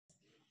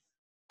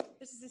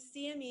This is a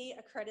CME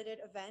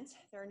accredited event.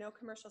 There are no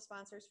commercial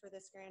sponsors for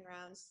this grand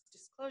rounds.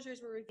 Disclosures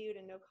were reviewed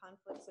and no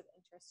conflicts of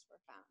interest were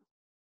found.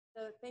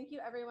 So thank you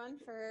everyone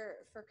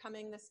for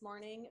coming this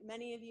morning.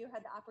 Many of you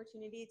had the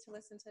opportunity to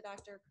listen to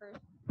Dr.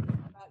 Kirsch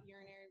about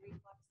urinary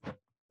reflux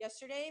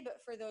yesterday, but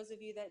for those of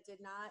you that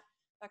did not,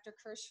 Dr.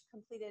 Kirsch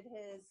completed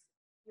his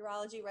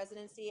urology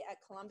residency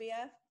at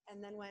Columbia and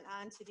then went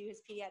on to do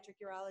his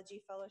pediatric urology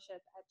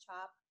fellowship at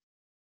CHOP.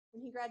 When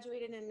he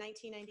graduated in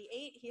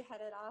 1998, he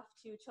headed off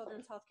to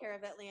Children's Healthcare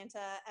of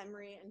Atlanta,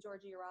 Emory, and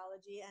Georgia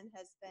Urology, and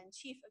has been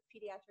chief of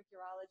pediatric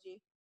urology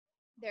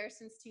there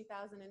since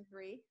 2003.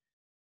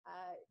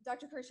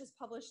 Dr. Kirsch has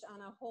published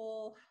on a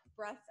whole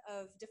breadth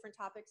of different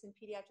topics in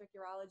pediatric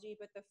urology,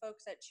 but the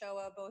folks at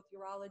CHOA, both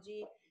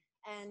urology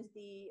and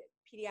the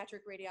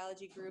pediatric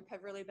radiology group,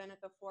 have really been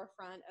at the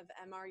forefront of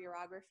MR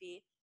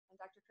urography. And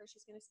Dr. Kirsch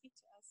is going to speak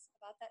to us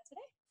about that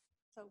today.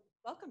 So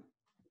welcome.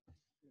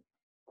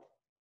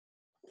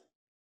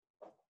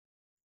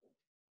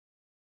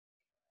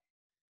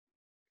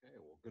 Okay,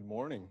 well, good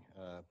morning.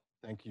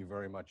 Thank you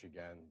very much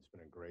again. It's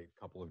been a great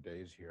couple of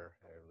days here.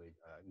 I really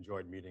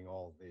enjoyed meeting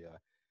all the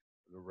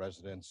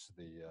residents,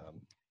 the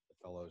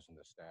fellows, and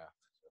the staff.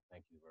 So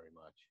thank you very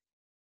much.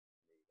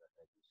 Let me go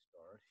ahead and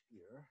start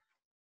here.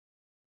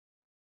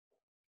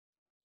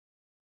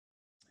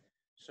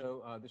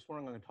 So this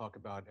morning I'm going to talk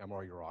about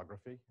MR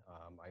urography.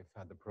 I've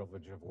had the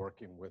privilege of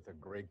working with a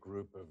great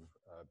group of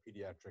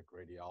pediatric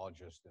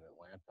radiologists in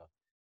Atlanta,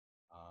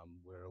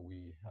 where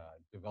we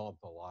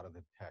developed a lot of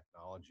the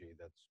technology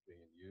that's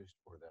being used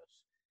for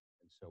this.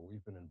 And so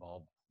we've been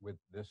involved with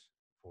this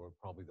for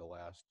probably the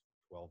last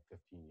 12,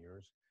 15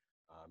 years,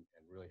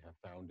 and really have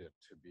found it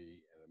to be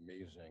an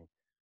amazing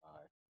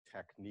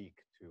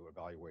technique to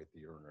evaluate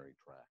the urinary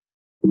tract.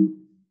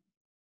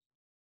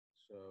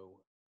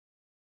 So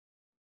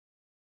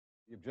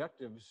the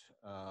objectives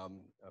of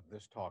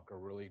this talk are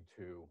really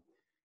to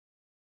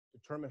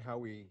determine how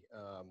we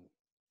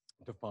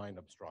define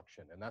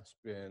obstruction, and that's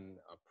been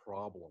a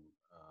problem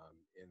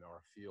in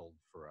our field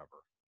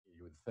forever.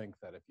 You would think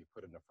that if you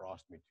put a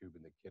nephrostomy tube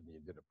in the kidney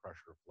and did a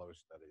pressure flow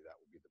study, that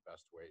would be the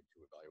best way to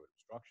evaluate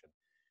obstruction.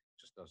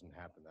 It just doesn't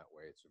happen that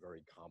way. It's a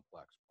very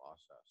complex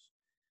process.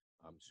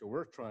 So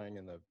we're trying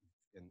in the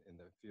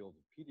field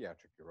of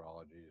pediatric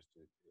urology is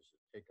to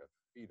take a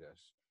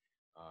fetus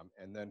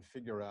and then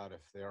figure out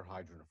if their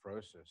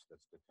hydronephrosis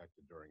that's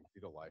detected during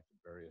fetal life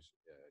at various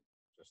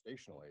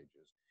gestational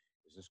ages,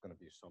 is this going to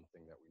be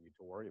something that we need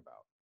to worry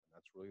about? And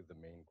that's really the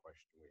main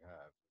question we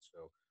have.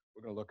 So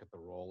we're going to look at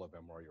the role of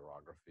MR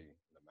urography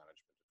in the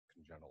management of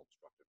congenital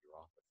obstructive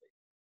uropathy.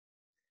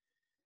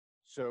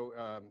 So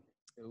a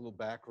little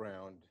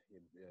background,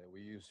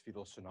 we use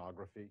fetal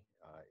sonography.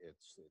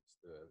 It's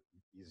the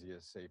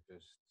easiest,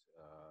 safest,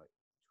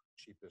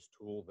 cheapest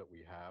tool that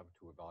we have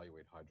to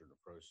evaluate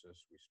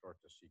hydronephrosis. We start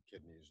to see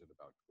kidneys at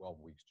about 12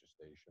 weeks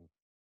gestation.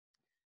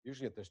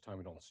 Usually at this time,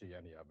 we don't see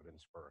any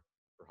evidence for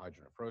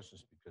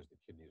hydronephrosis because the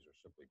kidneys are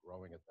simply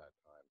growing at that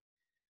time.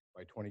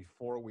 By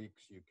 24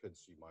 weeks, you could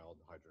see mild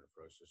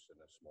hydronephrosis in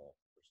a small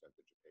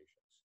percentage of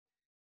patients.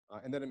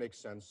 And then it makes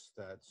sense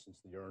that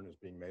since the urine is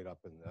being made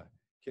up in the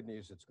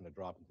kidneys, it's going to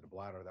drop into the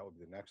bladder. That would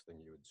be the next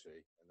thing you would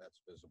see, and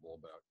that's visible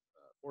about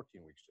 14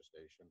 weeks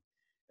gestation.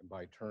 And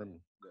by term,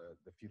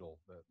 the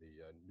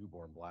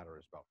newborn bladder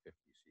is about 50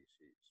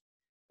 cc's.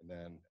 And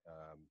then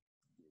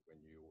when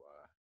you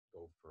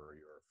go for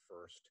your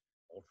first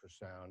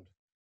ultrasound,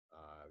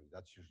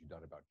 that's usually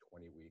done about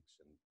 20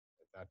 weeks, and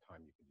at that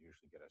time you can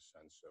usually get a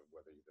sense of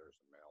whether there's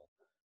a male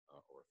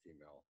or a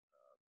female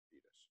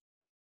fetus.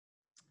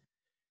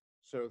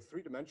 So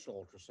three-dimensional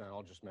ultrasound,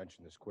 I'll just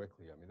mention this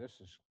quickly. I mean, this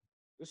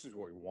is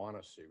what we want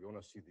to see. We want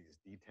to see these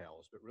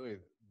details, but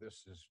really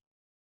this is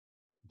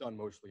done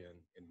mostly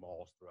in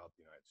malls throughout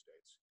the United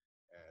States.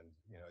 And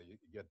you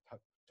get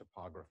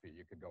topography.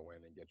 You could go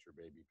in and get your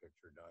baby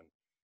picture done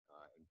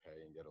and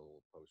pay and get a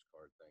little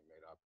postcard thing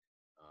made up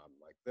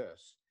like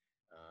this.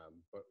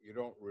 But you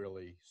don't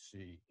really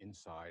see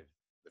inside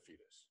the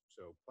fetus.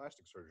 So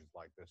plastic surgeons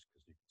like this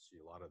because you can see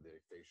a lot of the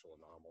facial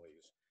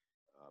anomalies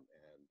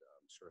and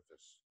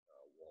surface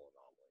wall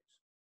anomalies.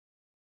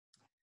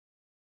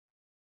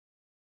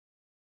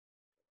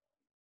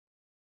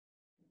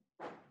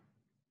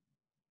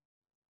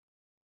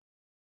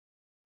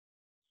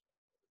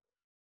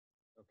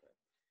 Okay,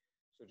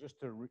 so just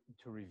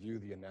to review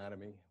the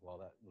anatomy while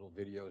that little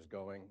video is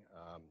going,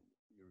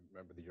 you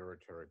remember the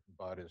ureteric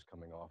bud is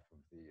coming off of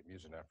the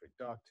mesonephric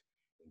duct,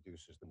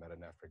 induces the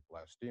metanephric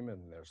blastema,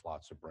 and there's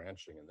lots of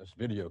branching. And this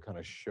video kind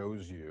of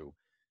shows you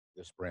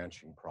this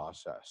branching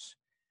process.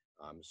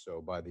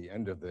 So by the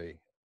end of the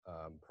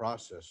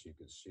process, you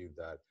can see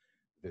that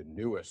the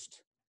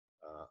newest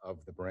of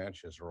the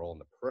branches are all in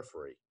the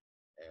periphery.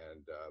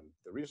 And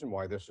the reason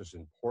why this is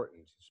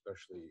important,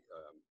 especially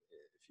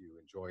if you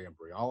enjoy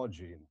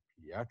embryology and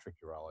pediatric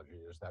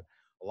urology, is that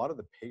a lot of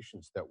the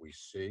patients that we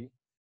see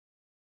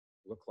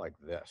look like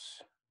this.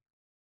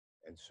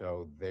 And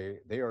so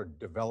they are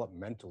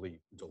developmentally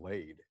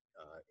delayed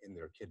in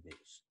their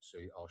kidneys. So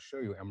I'll show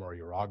you MR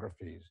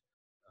urographies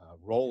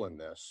role in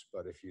this,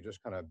 but if you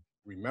just kind of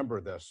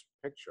remember this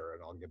picture,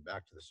 and I'll get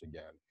back to this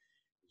again,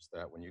 is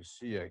that when you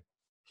see a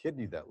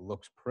kidney that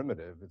looks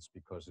primitive, it's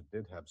because it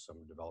did have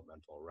some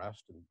developmental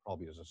arrest and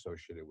probably is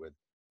associated with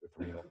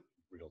renal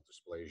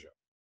dysplasia.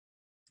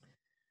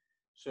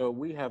 So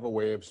we have a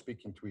way of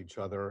speaking to each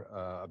other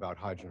about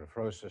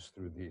hydronephrosis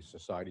through the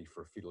Society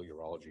for Fetal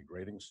Urology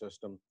grading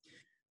system.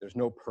 There's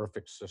no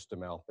perfect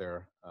system out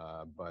there,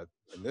 but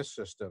in this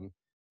system,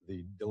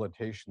 the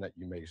dilatation that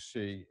you may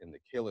see in the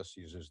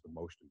calyces is the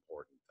most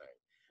important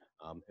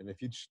thing. And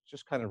if you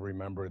just kind of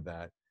remember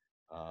that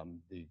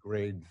the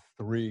grade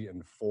 3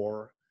 and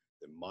 4,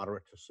 the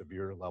moderate to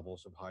severe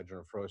levels of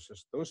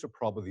hydronephrosis, those are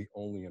probably the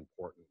only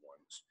important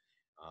ones.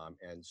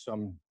 And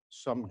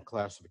some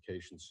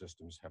classification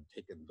systems have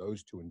taken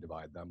those two and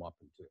divide them up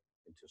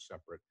into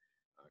separate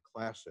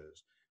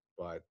classes.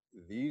 But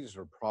these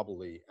are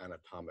probably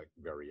anatomic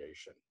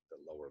variation, the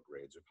lower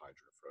grades of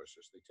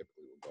hydronephrosis. They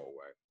typically will go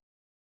away.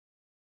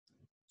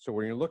 So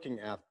when you're looking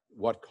at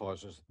what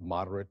causes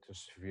moderate to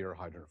severe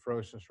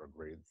hydronephrosis or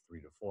grade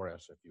 3 to 4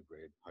 SFU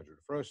grade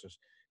hydronephrosis,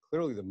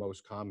 clearly the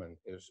most common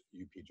is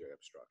UPJ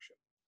obstruction.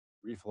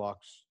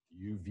 Reflux,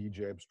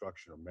 UVJ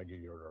obstruction, or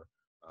megaureter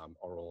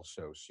are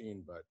also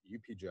seen, but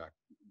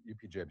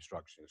UPJ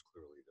obstruction is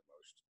clearly the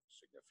most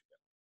significant.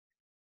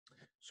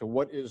 So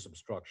what is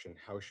obstruction?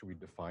 How should we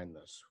define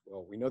this?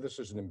 Well, we know this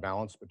is an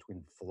imbalance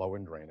between flow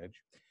and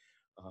drainage,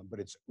 but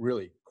it's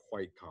really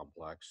quite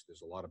complex.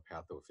 There's a lot of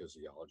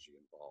pathophysiology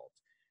involved.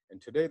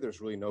 And today there's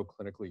really no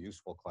clinically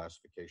useful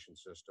classification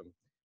system.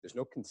 There's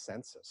no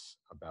consensus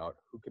about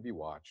who could be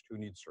watched, who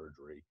needs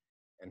surgery,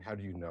 and how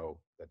do you know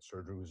that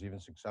surgery was even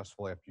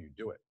successful after you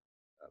do it?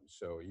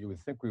 So you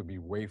would think we would be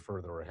way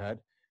further ahead,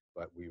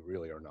 but we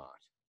really are not.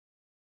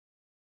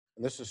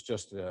 And this is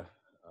just a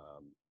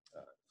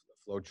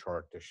flow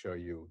chart to show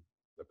you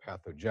the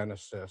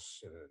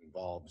pathogenesis. It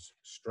involves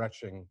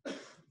stretching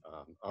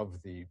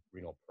of the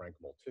renal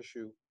parenchymal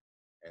tissue,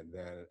 and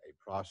then a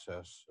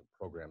process of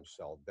programmed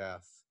cell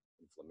death,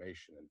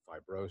 inflammation, and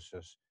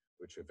fibrosis,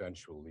 which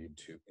eventually lead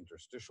to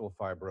interstitial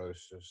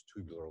fibrosis,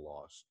 tubular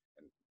loss,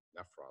 and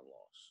nephron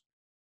loss.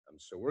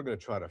 So we're going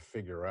to try to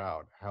figure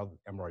out how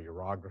MRI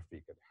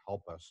urography could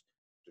help us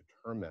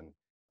determine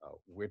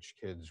which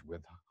kids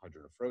with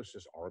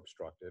hydronephrosis are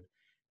obstructed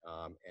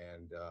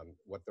and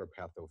what their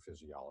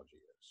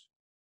pathophysiology is.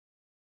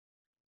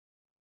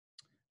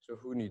 So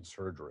who needs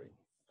surgery?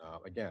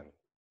 Again,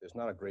 there's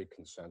not a great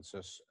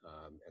consensus,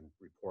 and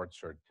reports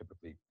are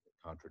typically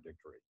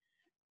contradictory.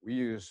 We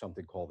use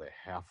something called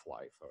a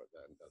half-life, or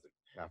the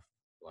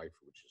half-life,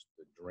 which is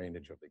the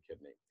drainage of the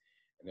kidney.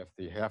 And if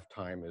the half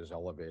time is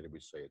elevated, we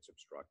say it's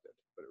obstructed.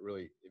 But it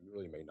really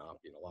may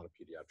not be. And a lot of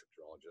pediatric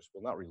urologists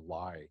will not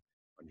rely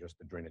on just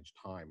the drainage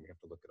time. We have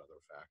to look at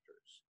other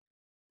factors.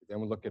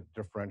 Then we look at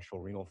differential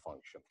renal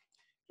function.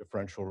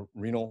 Differential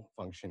renal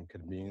function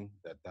could mean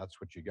that that's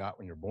what you got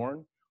when you're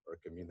born, or it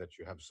could mean that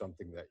you have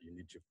something that you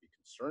need to be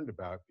concerned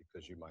about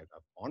because you might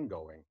have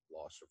ongoing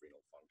loss of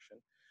renal function.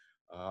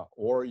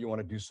 Or you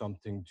want to do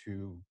something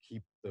to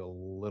keep the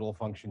little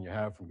function you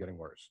have from getting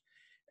worse.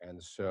 And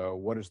so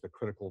what is the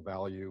critical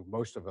value?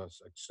 Most of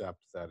us accept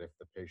that if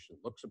the patient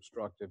looks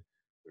obstructed,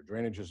 their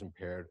drainage is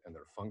impaired, and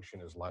their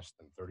function is less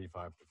than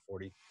 35 to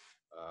 40%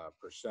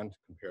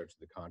 compared to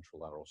the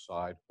contralateral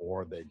side,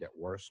 or they get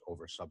worse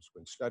over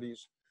subsequent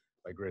studies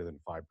by greater than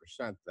 5%,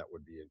 that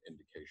would be an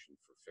indication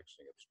for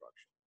fixing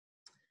obstruction.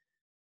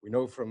 We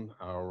know from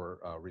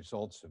our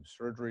results of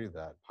surgery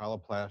that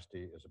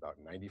pyeloplasty is about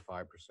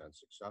 95%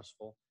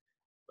 successful,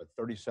 but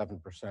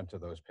 37%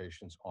 of those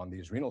patients on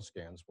these renal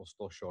scans will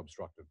still show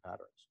obstructive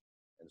patterns.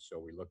 And so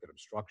we look at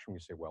obstruction, we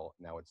say, well,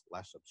 now it's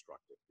less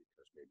obstructive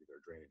because maybe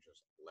their drainage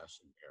is less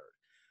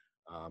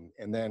impaired.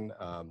 And then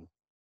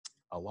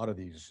a lot of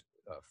these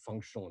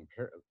functional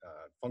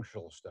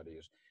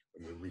studies,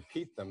 when you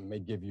repeat them, may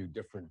give you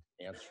different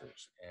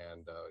answers.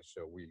 And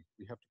so we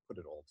have to put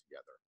it all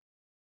together.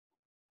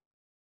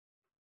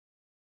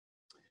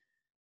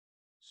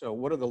 So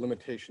what are the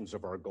limitations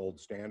of our gold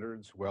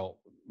standards? Well,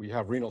 we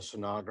have renal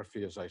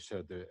sonography, as I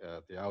said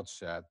at the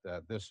outset,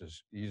 that this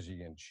is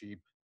easy and cheap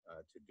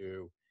to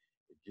do.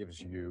 It gives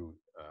you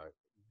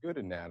good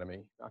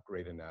anatomy, not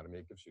great anatomy,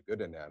 it gives you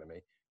good anatomy.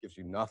 It gives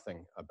you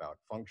nothing about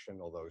function,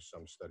 although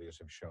some studies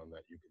have shown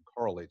that you can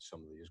correlate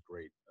some of these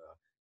great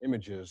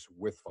images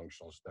with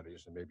functional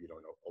studies, and maybe you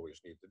don't always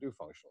need to do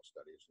functional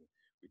studies. And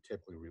we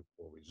typically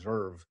will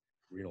reserve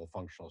renal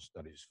functional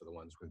studies for the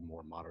ones with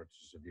more moderate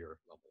to severe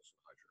levels of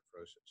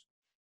hydronephrosis.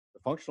 The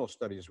functional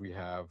studies we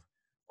have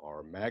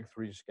are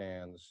MAG3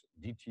 scans,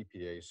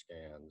 DTPA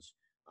scans,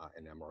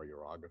 and MR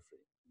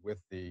urography. With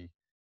the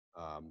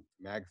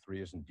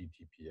MAG3s and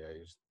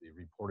DTPAs, the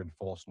reported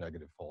false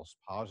negative, false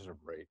positive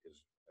rate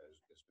has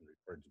been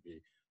reported to be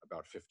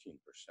about 15%.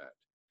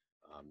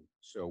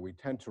 So we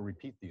tend to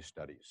repeat these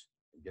studies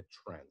and get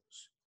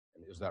trends.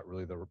 And is that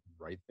really the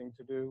right thing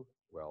to do?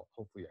 Well,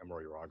 hopefully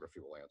MR urography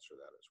will answer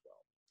that as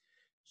well.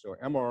 So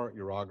MR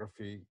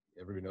urography,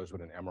 everybody knows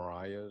what an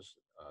MRI is.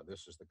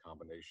 This is the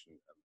combination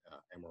of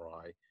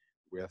MRI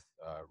with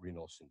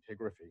renal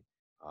scintigraphy.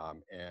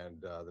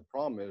 The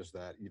problem is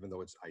that even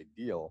though it's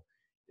ideal,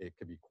 it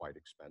could be quite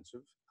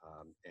expensive,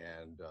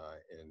 and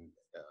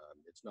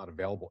it's not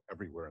available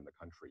everywhere in the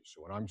country.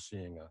 So when I'm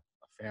seeing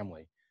a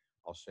family,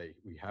 I'll say,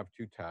 we have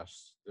two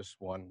tests. This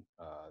one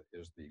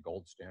is the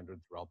gold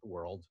standard throughout the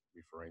world,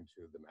 referring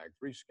to the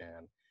MAG3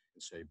 scan,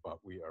 and say, but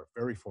we are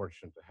very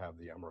fortunate to have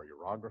the MR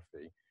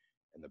urography.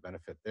 And the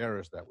benefit there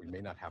is that we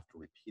may not have to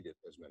repeat it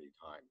as many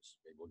times.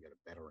 Maybe we'll get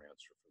a better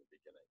answer from the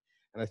beginning.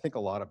 And I think a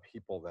lot of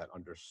people that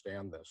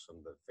understand this,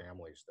 and the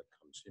families that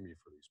come see me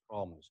for these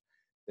problems,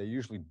 they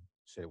usually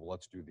say, well,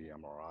 let's do the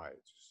MRI.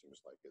 It just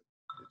seems like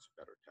it's a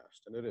better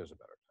test, and it is a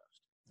better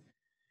test.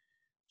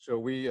 So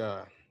we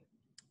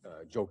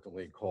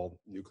jokingly call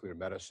nuclear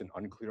medicine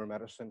unclear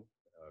medicine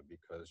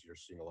because you're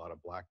seeing a lot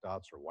of black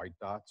dots or white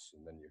dots,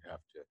 and then you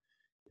have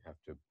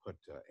to put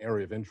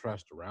area of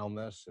interest around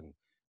this and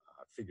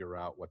figure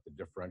out what the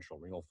differential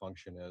renal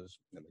function is,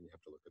 and then you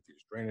have to look at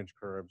these drainage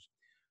curves.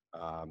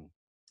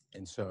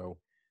 And so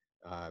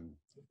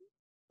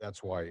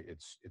that's why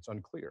it's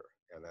unclear,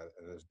 and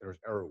there's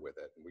error with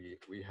it. And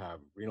we have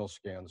renal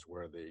scans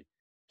where the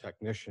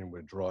technician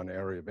would draw an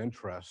area of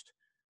interest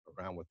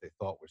around what they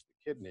thought was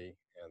the kidney,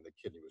 and the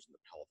kidney was in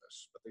the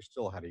pelvis, but they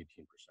still had 18%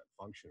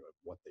 function of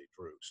what they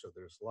drew. So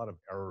there's a lot of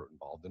error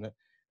involved in it,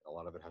 and a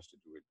lot of it has to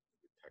do with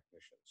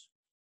technicians.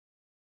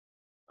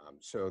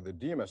 So the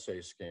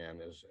DMSA scan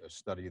is a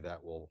study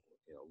that will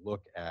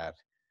look at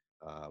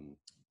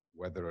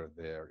whether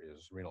there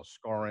is renal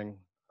scarring.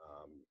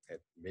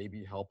 It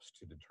maybe helps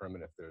to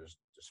determine if there's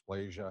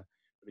dysplasia.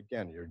 But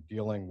again, you're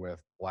dealing with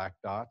black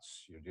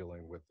dots. You're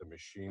dealing with the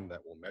machine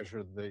that will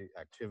measure the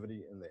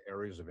activity in the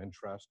areas of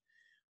interest.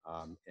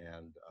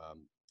 And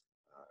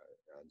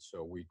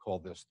so we call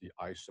this the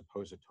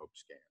isoppositope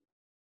scan,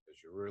 because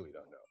you really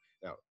don't know.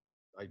 Now,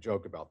 I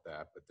joke about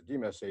that, but the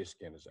DMSA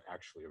scan is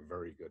actually a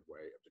very good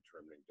way of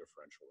determining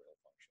differential renal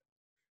function.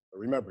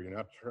 But remember,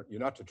 you're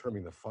not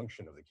determining the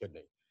function of the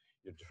kidney.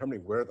 You're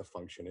determining where the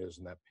function is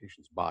in that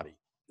patient's body,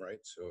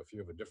 right? So if you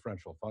have a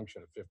differential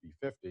function of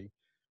 50-50,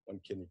 one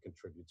kidney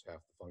contributes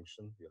half the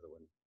function, the other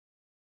one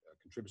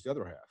contributes the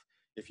other half.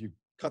 If you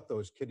cut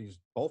those kidneys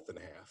both in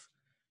half,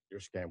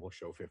 your scan will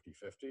show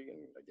 50-50,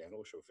 and again, it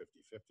will show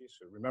 50-50.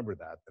 So remember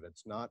that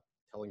it's not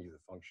telling you the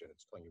function,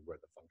 it's telling you where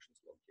the function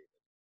is located.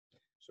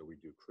 So we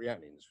do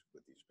creatinines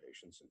with these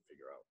patients and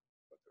figure out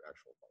what their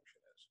actual function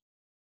is.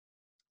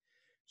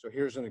 So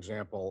here's an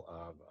example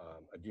of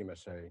a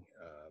DMSA.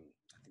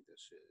 I think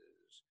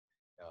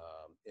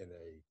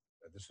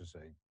this is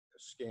a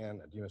scan,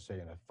 a DMSA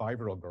in a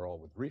 5-year-old girl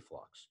with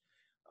reflux.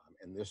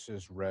 And this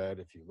is read,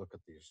 if you look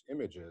at these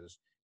images,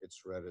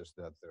 it's read as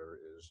that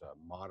there is a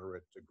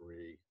moderate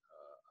degree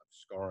of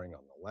scarring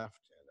on the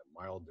left and a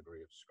mild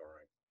degree of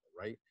scarring on the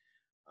right.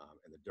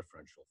 And the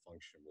differential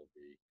function will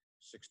be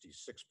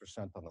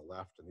 66% on the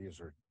left, and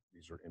these are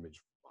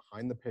imaged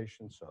behind the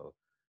patient. So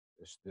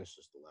this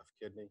is the left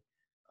kidney,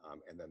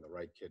 and then the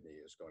right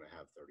kidney is going to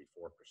have 34%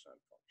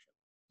 function.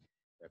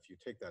 Now, if you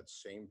take that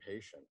same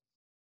patient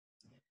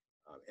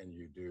and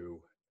you do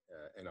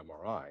an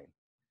MRI,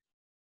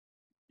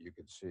 you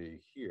could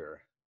see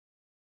here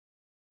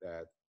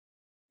that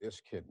this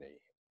kidney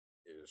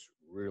is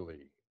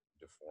really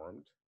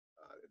deformed.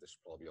 This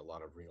will probably be a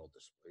lot of renal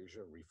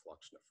dysplasia,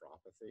 reflux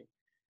nephropathy.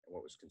 And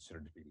what was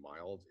considered to be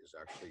mild is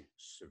actually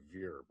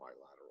severe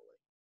bilaterally.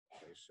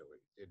 Okay, so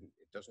it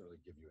doesn't really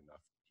give you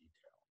enough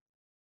detail.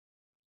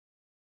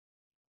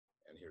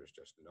 And here's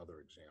just another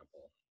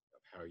example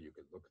of how you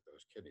could look at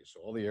those kidneys.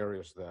 So all the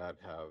areas that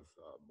have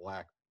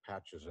black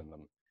patches in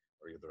them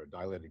are either a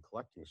dilated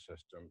collecting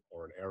system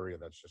or an area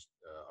that's just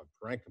a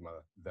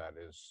parenchyma that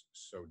is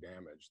so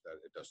damaged that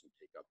it doesn't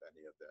take up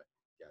any of the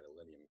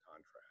gadolinium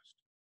contrast.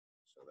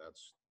 So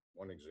that's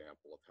one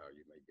example of how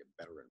you may get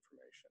better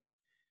information.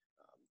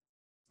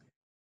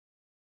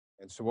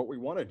 And so what we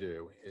want to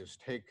do is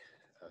take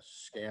a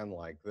scan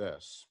like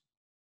this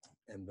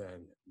and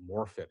then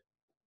morph it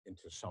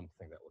into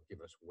something that will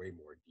give us way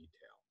more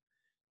detail.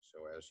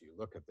 So as you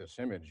look at this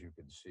image, you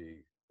can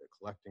see the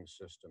collecting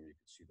system, you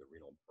can see the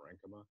renal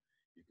parenchyma,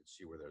 you can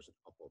see where there's an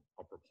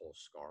upper pole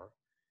scar.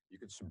 You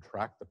could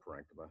subtract the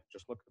parenchyma,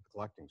 just look at the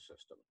collecting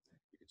system.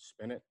 You could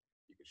spin it,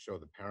 you could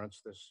show the parents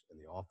this in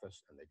the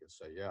office, and they could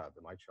say, yeah,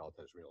 my child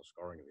has renal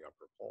scarring in the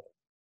upper pole,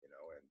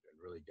 and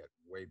really get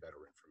way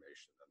better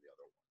information than the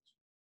other ones.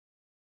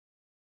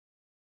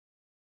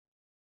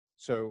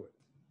 So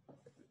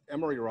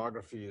MR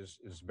urography is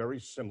very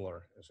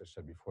similar, as I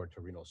said before,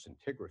 to renal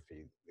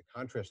scintigraphy. The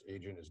contrast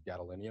agent is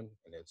gadolinium,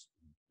 and it's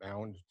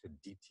bound to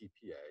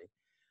DTPA.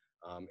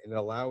 And it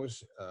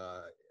allows,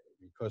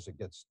 because it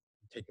gets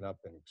taken up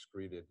and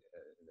excreted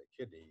in the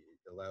kidney,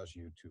 it allows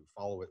you to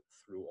follow it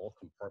through all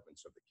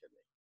compartments of the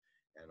kidney.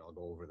 And I'll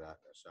go over that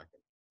in a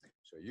second.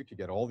 So you could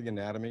get all the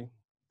anatomy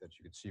that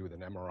you could see with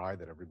an MRI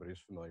that everybody's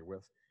familiar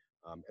with,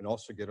 and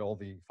also get all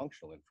the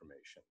functional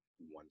information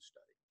in one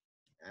study.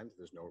 And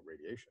there's no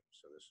radiation,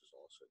 so this is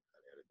also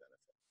an added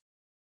benefit.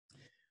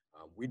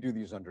 We do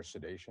these under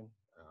sedation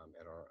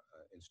at our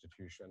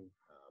institution.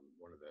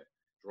 One of the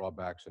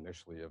drawbacks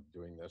initially of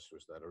doing this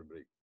was that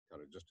everybody kind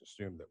of just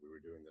assumed that we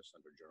were doing this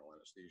under general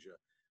anesthesia,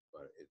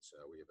 but it's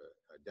we have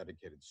a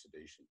dedicated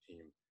sedation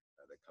team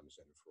that comes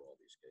in for all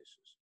these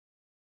cases.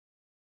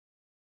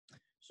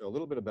 So a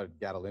little bit about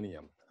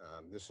gadolinium.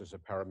 This is a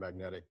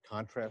paramagnetic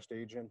contrast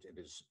agent. It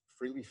is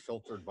freely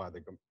filtered by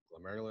the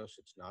glomerulus.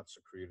 It's not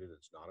secreted.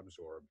 It's not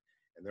absorbed.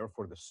 And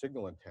therefore, the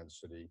signal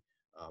intensity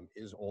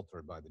is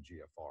altered by the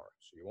GFR.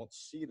 So you won't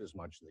see it as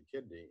much in the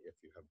kidney if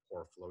you have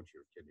poor flow to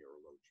your kidney or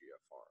low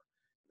GFR.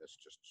 This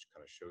just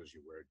kind of shows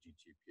you where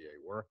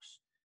DTPA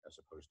works as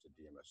opposed to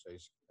DMSA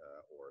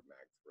or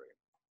MAG3.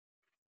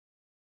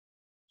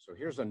 So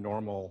here's a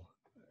normal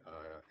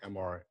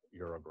MR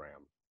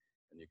urogram.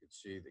 And you can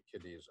see the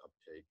kidney's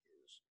uptake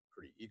is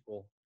pretty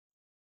equal.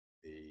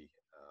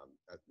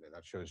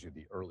 That shows you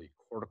the early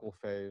cortical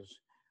phase.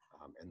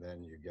 And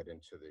then you get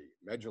into the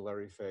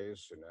medullary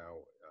phase. So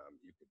now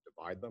you could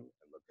divide them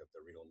and look at the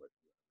renal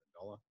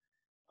medulla.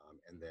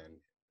 And then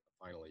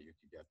finally, you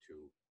could get to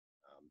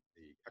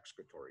the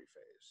excretory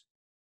phase.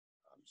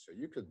 So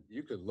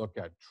you could look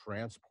at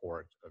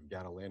transport of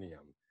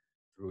gadolinium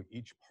through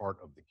each part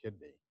of the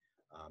kidney.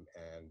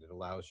 And it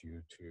allows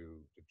you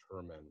to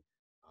determine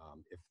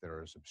if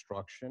there is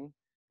obstruction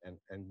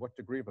and what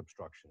degree of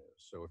obstruction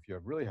is. So if you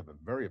really have a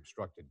very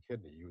obstructed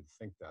kidney, you would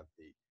think that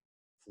the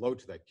flow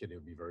to that kidney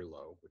would be very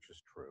low, which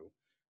is true.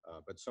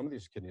 But some of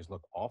these kidneys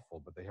look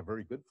awful, but they have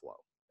very good flow.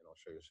 And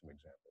I'll show you some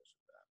examples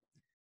of that.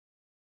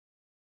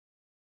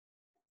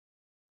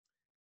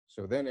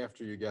 So then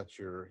after you get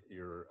your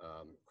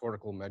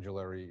cortical,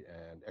 medullary,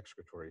 and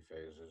excretory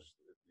phases,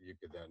 you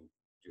could then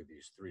do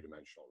these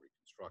three-dimensional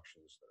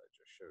reconstructions that I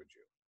just showed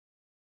you.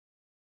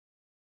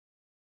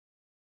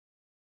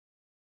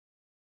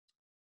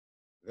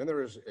 Then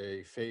there is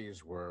a phase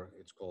where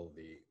it's called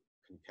the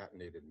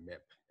concatenated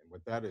MIP. And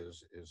what that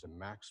is a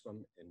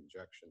maximum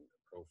injection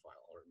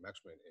profile or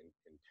maximum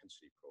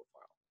intensity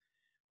profile.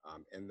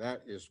 And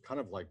that is kind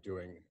of like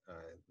doing,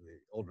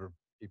 the older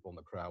people in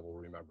the crowd will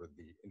remember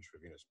the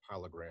intravenous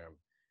pyelogram.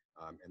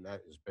 And that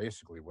is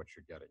basically what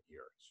you're getting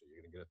here. So you're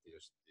going to get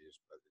these,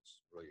 but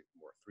it's really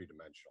more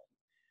three-dimensional.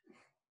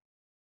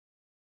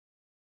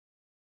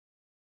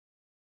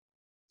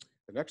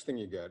 The next thing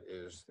you get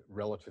is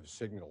relative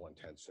signal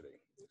intensity.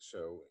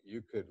 So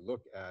you could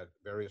look at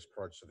various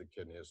parts of the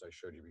kidney, as I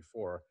showed you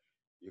before.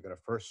 You're going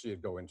to first see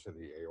it go into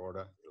the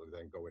aorta. It'll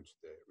then go into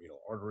the renal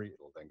artery.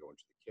 It'll then go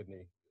into the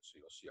kidney. So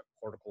you'll see a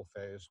cortical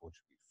phase, which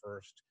would be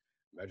first,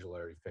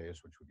 medullary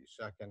phase, which would be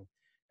second,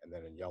 and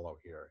then in yellow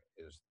here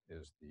is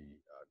the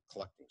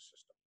collecting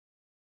system.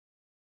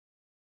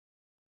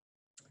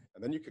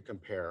 And then you could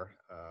compare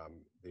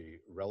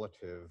the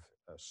relative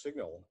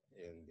signal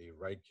in the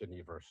right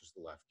kidney versus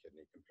the left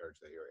kidney compared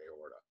to the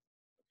aorta.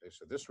 Okay,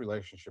 so this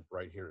relationship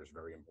right here is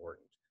very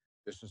important.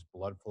 This is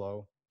blood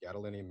flow,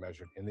 gadolinium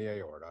measured in the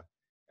aorta,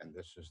 and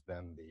this is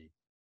then the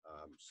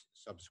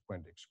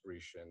subsequent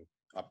excretion,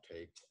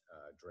 uptake,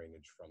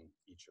 drainage from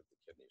each of the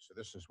kidneys. So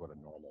this is what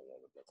a normal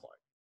one would look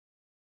like.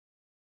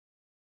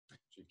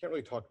 So you can't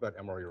really talk about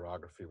MR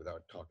urography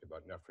without talking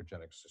about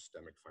nephrogenic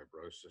systemic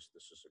fibrosis.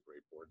 This is a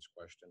great boards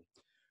question.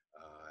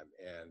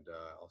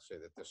 I'll say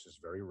that this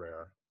is very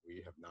rare. We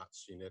have not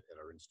seen it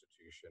at our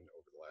institution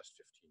over the last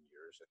 15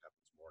 years. It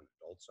happens more in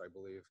adults, I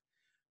believe.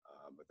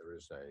 But there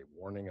is a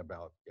warning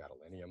about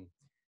gadolinium.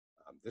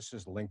 This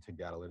is linked to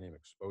gadolinium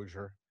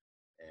exposure.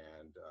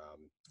 And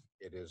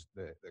it is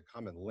the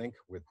common link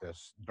with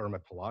this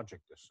dermatologic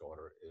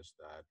disorder is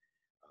that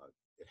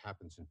it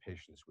happens in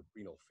patients with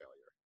renal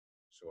failure.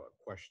 So a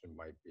question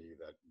might be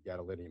that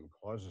gadolinium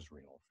causes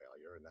renal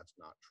failure, and that's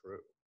not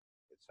true.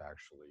 It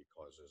actually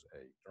causes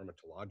a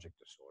dermatologic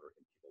disorder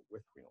in people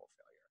with renal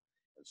failure.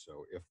 And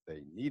so if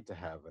they need to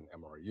have an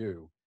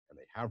MRU and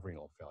they have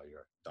renal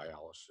failure,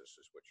 dialysis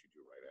is what you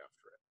do right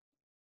after it.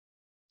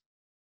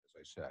 As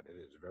I said, it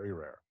is very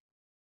rare,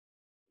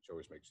 which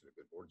always makes it a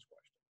good boards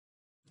question.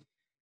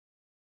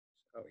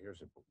 Oh,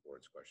 here's a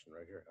boards question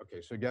right here.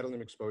 Okay, so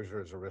gadolinium exposure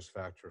is a risk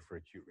factor for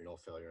acute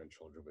renal failure in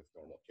children with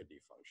normal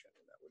kidney function,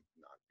 and that would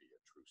not be a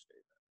true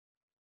statement.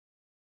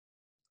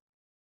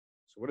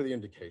 So what are the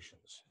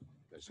indications?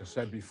 As I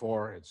said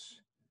before, it's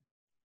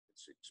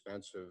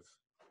expensive,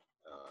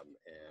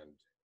 and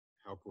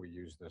how can we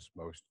use this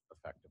most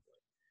effectively?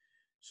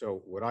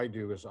 So what I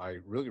do is I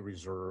really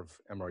reserve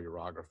MR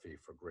urography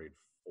for grade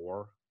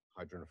 4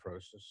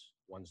 hydronephrosis,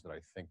 ones that I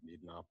think need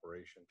an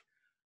operation.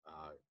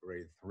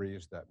 Grade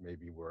 3s that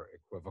maybe were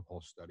equivocal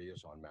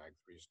studies on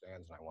MAG3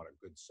 stands, and I want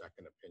a good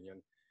second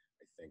opinion.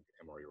 I think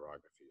MR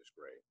urography is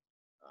great.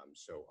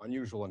 So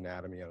unusual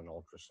anatomy on an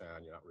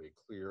ultrasound, you're not really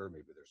clear.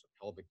 Maybe there's a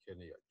pelvic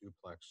kidney, a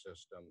duplex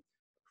system,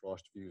 a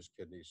crossed fused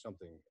kidney,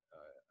 something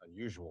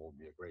unusual would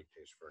be a great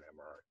case for an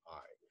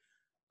MRI.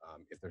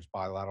 If there's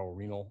bilateral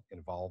renal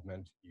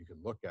involvement, you could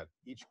look at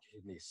each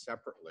kidney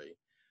separately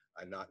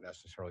and not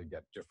necessarily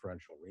get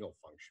differential renal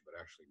function, but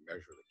actually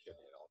measure the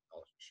kidney, and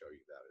I'll show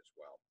you that as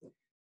well.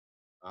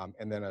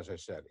 And then, as I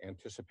said,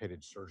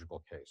 anticipated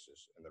surgical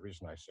cases. And the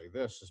reason I say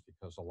this is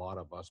because a lot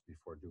of us,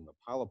 before doing the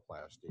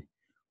pyeloplasty,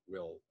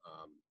 will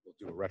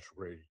do a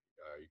retrograde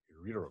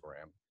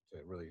ureterogram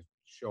to really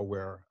show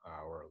where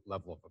our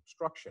level of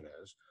obstruction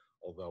is,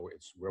 although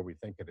it's where we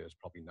think it is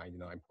probably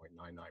 99.99%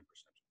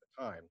 of the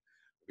time,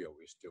 we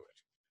always do it.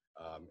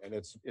 And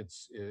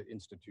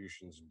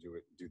institutions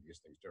do these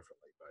things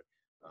differently, but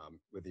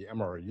with the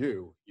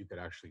MRU, you could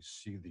actually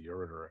see the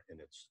ureter in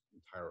its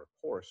entire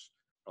course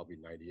probably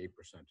 98%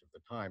 of the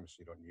time, so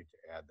you don't need to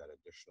add that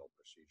additional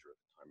procedure at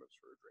the time of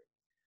surgery.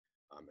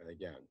 And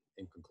again,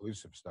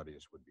 inconclusive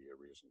studies would be a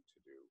reason to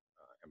do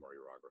MR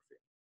urography.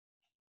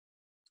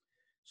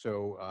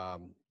 So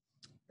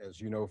as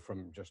you know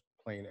from just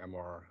plain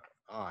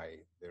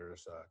MRI,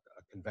 there's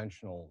a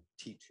conventional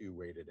T2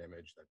 weighted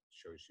image that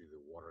shows you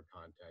the water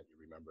content.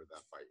 You remember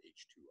that by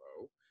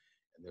H2O.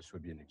 And this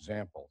would be an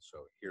example.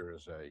 So here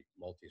is a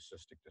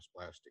multicystic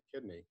dysplastic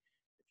kidney.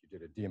 If you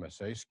did a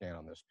DMSA scan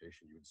on this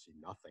patient, you would see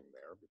nothing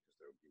there because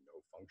there would be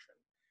no function.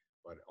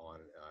 But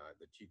on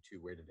the T2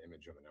 weighted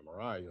image of an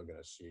MRI, you're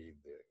going to see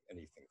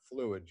anything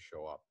fluid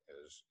show up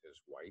as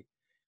white.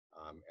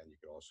 And you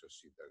can also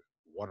see the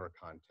water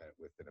content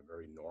within a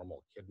very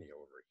normal kidney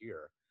over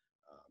here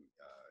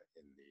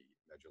in the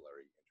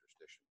medullary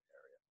interstitium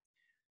area.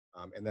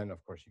 And then,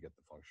 of course, you get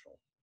the functional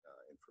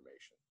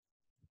information.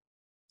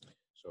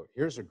 So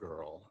here's a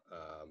girl.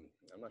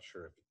 I'm not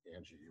sure if,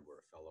 Angie, you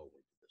were a fellow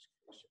with this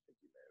case. I think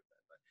you may have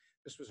been. But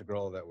this was a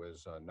girl that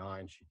was 9.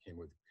 She came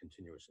with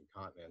continuous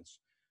incontinence,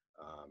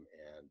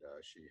 and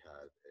she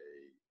had a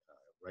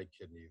right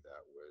kidney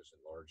that was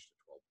enlarged to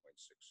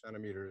 12.6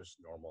 centimeters,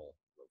 normal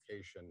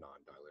location,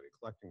 non-dilated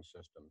collecting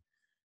system.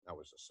 That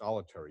was a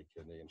solitary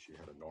kidney, and she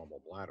had a normal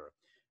bladder.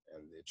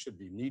 And it should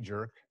be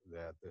knee-jerk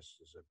that this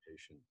is a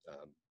patient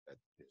that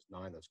is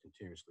 9 that's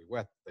continuously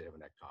wet. They have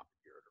an ectopic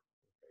ureter.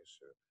 Okay,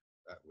 so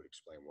that would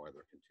explain why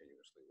they're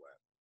continuously wet.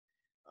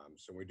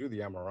 So when we do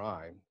the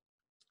MRI,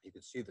 you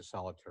can see the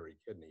solitary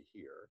kidney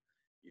here.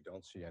 You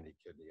don't see any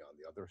kidney on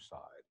the other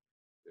side.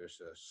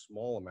 There's a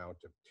small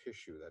amount of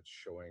tissue that's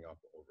showing up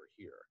over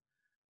here.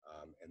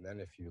 And then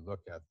if you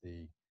look at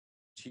the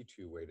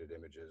T2 weighted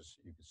images,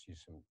 you can see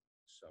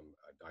some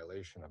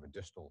dilation of a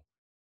distal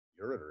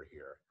ureter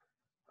here.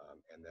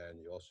 And then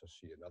you also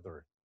see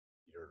another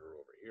ureter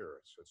over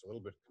here. So it's a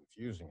little bit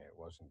confusing. It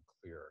wasn't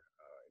clear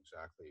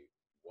exactly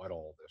what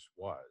all this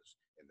was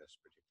in this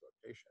particular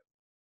patient.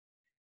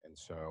 And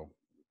so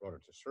we brought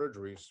her to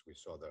surgeries. We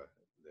saw the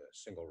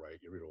single right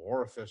ureteral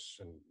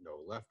orifice and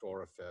no left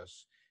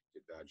orifice.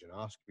 Did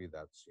vaginoscopy,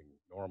 that seemed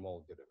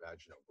normal. Did a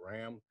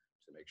vaginogram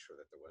to make sure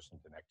that there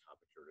wasn't an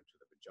ectopic ureter to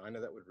the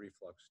vagina that would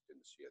reflux.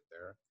 Didn't see it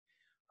there.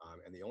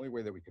 And the only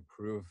way that we could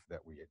prove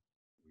that we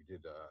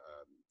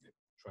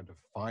tried to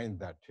find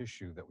that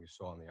tissue that we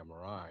saw in the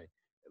MRI,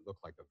 it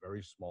looked like a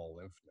very small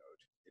lymph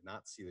node. Did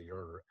not see the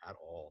ureter at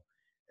all,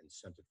 and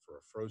sent it for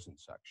a frozen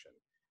section,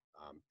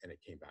 and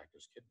it came back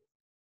as kidney.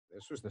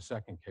 This was the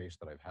second case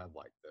that I've had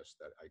like this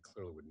that I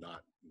clearly would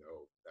not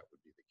know that would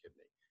be the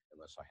kidney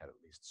unless I had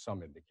at least some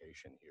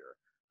indication here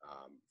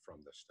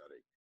from the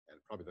study.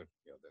 And probably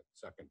the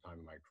second time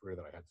in my career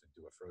that I had to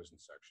do a frozen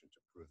section to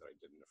prove that I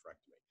did a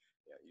nephrectomy.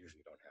 Yeah, you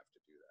usually don't have to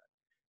do that.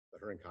 But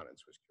her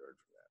incontinence was cured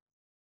from that.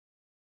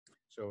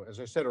 So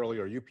as I said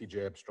earlier,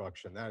 UPJ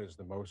obstruction, that is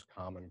the most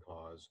common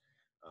cause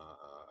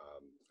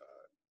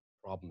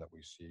problem that we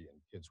see in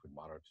kids with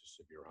moderate to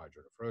severe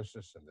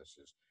hydronephrosis. And this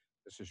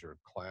is your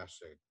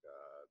classic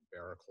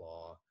bear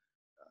claw.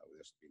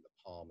 This would be the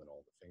palm and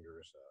all the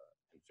fingers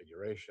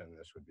configuration.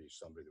 This would be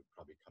somebody that would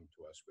probably come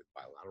to us with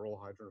bilateral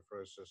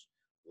hydronephrosis,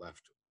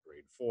 left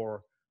grade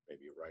 4,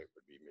 maybe right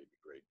would be maybe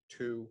grade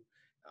 2,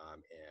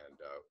 and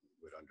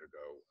would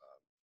undergo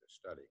the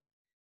study.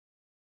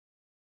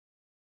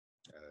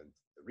 And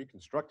the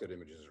reconstructed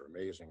images are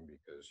amazing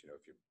because,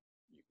 if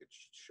you could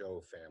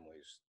show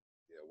families,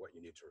 what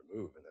you need to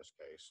remove in this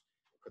case,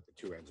 put the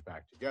 2 ends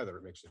back together,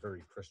 it makes it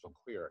very crystal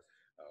clear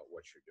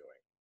what you're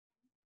doing.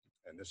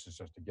 And this is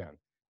just, again,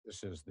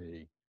 this is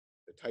the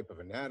type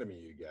of anatomy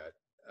you get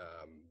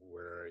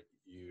where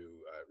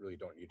you really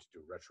don't need to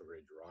do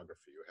retrograde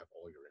urography. You have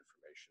all your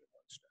information in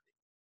one study.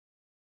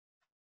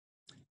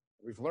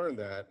 We've learned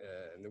that,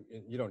 and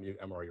you don't need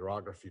MR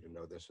urography to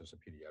know this as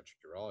a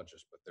pediatric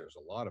urologist, but there's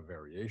a lot of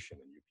variation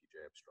in UPJ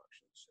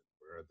obstructions and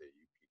where the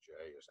UPJ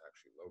is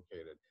actually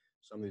located.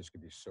 Some of these could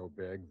be so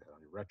big that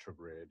on your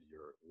retrograde,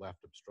 your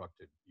left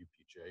obstructed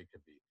UPJ could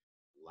be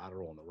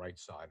lateral on the right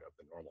side of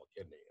the normal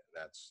kidney. And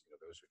that's,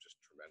 those are just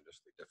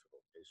tremendously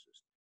difficult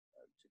cases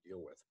to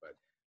deal with. But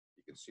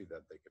you can see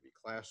that they could be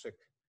classic,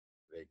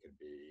 they could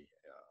be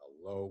a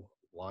low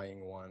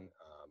lying one,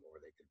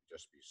 or they could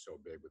just be so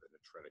big with an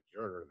atretic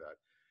ureter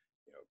that,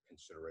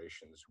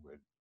 considerations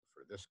would,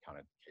 for this kind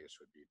of case,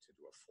 would be to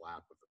do a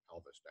flap of the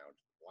pelvis down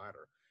to the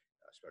bladder,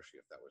 especially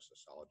if that was a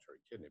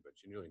solitary kidney. But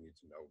you really need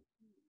to know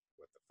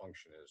what the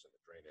function is and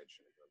the drainage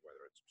and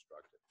whether it's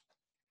obstructed.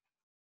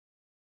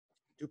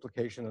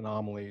 Duplication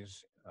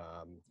anomalies.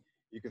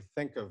 You could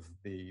think of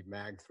the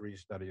MAG3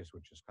 studies,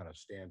 which is kind of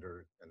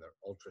standard, and the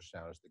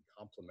ultrasound as the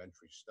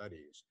complementary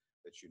studies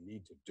that you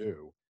need to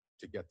do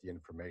to get the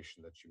information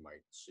that you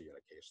might see in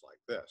a case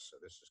like this. So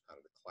this is kind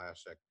of the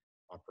classic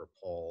upper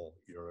pole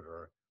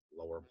ureter,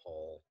 lower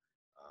pole,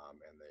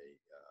 and they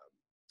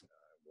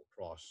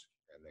across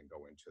and then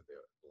go into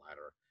the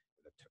bladder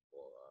in a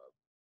typical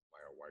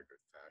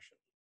Meyer-Weigert fashion.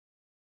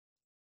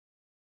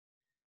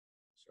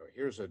 So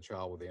here's a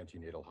child with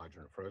antenatal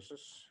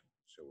hydronephrosis.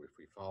 So if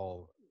we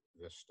follow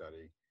this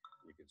study,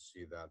 you can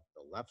see that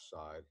the left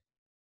side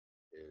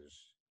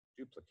is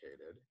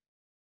duplicated.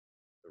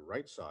 The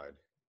right side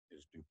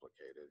is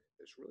duplicated.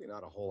 There's really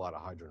not a whole lot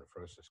of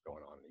hydronephrosis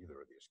going on in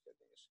either of these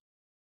kidneys.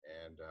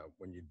 And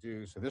when you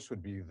do, so this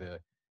would be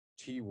the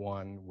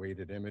T1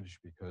 weighted image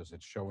because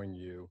it's showing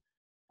you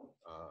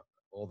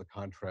all the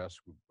contrast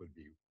would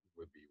be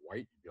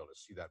white. You'd be able to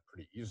see that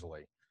pretty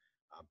easily.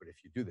 But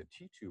if you do the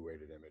T2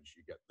 weighted image,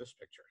 you get this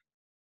picture.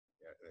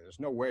 Yeah, and there's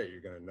no way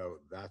you're going to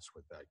know that's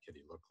what that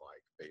kidney looked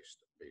like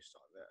based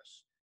on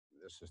this. And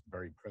this is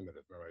very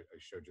primitive. Remember, I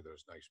showed you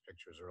those nice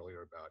pictures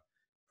earlier about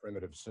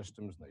primitive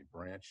systems, and they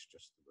branch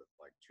just with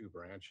like two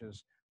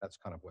branches. That's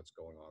kind of what's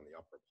going on in the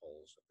upper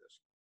poles of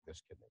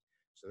this kidney.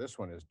 So this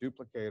one is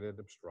duplicated,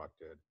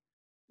 obstructed,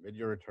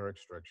 mid-ureteric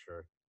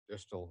stricture,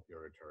 distal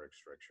ureteric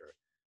stricture,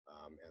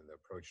 and the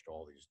approach to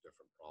all these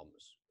different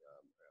problems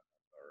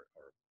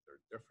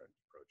they're different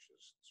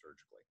approaches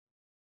surgically.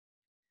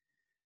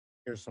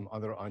 Here's some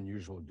other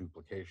unusual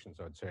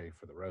duplications, I'd say,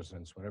 for the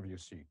residents. Whenever you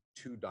see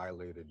two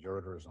dilated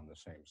ureters on the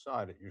same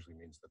side, it usually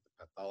means that the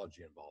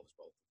pathology involves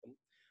both of them.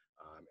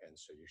 And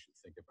so you should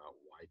think about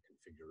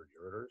Y-configured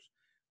ureters.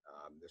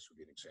 This would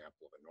be an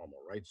example of a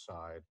normal right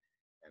side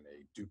and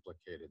a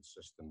duplicated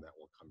system that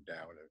will come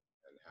down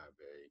and have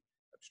a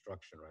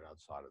obstruction right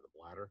outside of the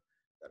bladder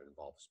that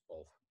involves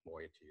both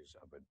moieties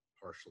of a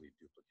partially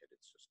duplicated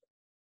system.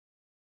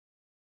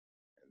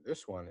 And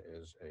this one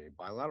is a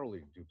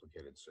bilaterally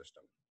duplicated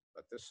system,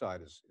 but this side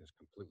is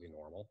completely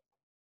normal.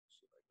 Let's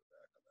see if I go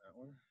back on that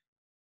one.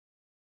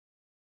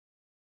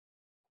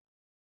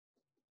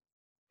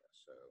 Yeah,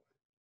 so,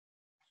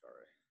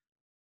 sorry.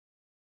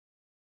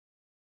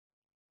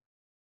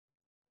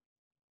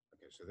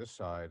 Okay, so this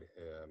side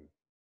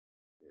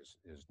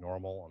is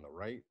normal on the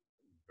right,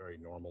 very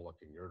normal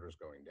looking ureters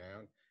going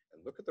down.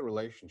 And look at the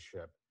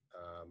relationship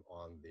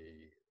on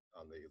the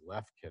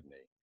left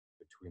kidney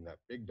between that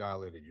big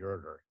dilated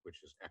ureter,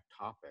 which is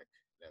ectopic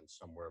and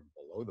somewhere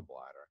below the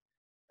bladder,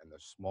 and the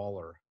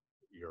smaller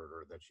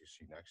ureter that you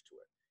see next to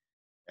it.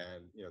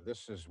 And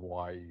this is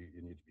why you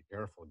need to be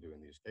careful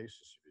doing these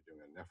cases. If you're doing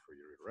a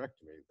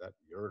nephroureterectomy, that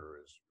ureter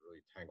is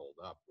really tangled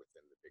up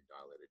within the big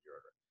dilated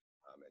ureter.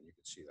 And you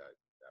can see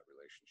that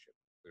relationship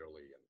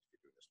clearly, and if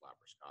you're doing this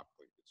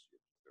laparoscopically, you can see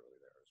it clearly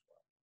there as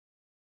well.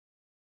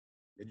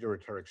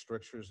 Mid-ureteric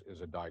strictures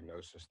is a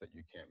diagnosis that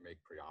you can't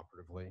make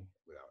preoperatively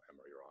without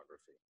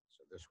urography.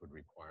 So this would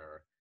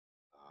require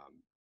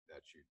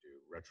that you do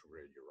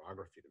retrograde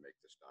urography to make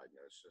this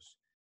diagnosis.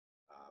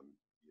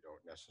 You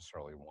don't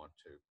necessarily want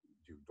to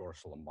do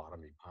dorsal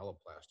lobotomy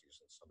pyeloplasties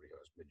in somebody who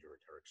has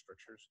mid-ureteric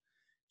strictures.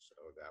 So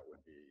that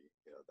would be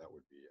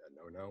a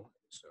no-no.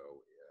 So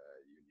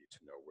you need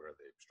to know where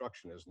the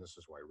obstruction is, and this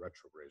is why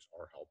retrogrades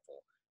are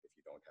helpful if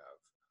you don't have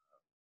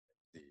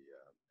the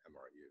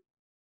MRU.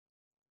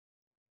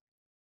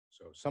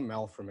 So some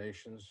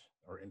malformations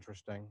are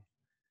interesting.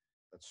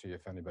 Let's see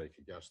if anybody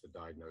could guess the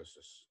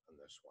diagnosis on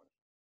this one.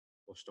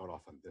 We'll start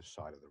off on this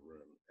side of the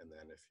room, and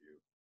then if you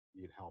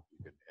need help, you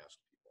could ask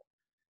people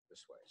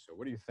this way. So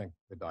what do you think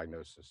the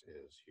diagnosis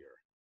is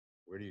here?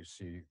 Where do you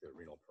see the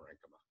renal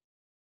parenchyma?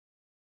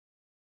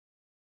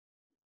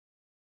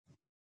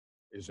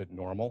 Is it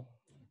normal?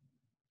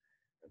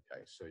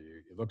 Okay, so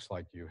it looks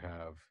like you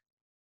have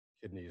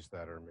kidneys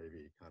that are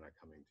maybe kind of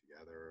coming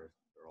together.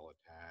 They're all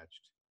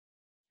attached.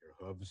 Your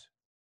hooves.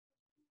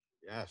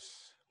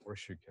 Yes,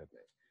 horseshoe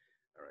kidney.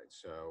 All right,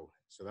 so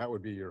that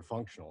would be your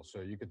functional.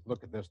 So you could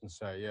look at this and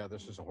say, yeah,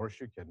 this is a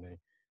horseshoe kidney.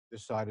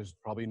 This side is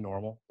probably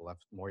normal. The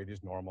left moiety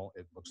is normal.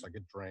 It looks like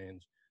it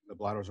drains. The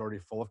bladder is already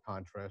full of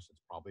contrast.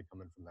 It's probably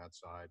coming from that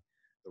side.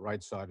 The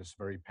right side is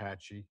very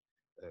patchy.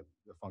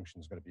 The function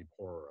is going to be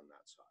poorer on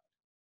that side.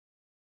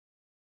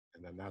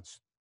 And then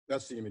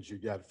that's the image you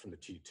get from the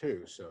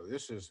T2. So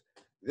this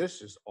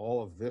is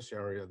all of this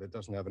area that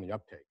doesn't have any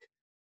uptake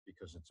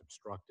because it's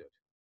obstructed.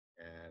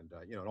 And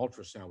an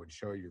ultrasound would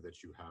show you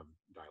that you have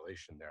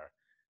dilation there,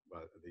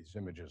 but these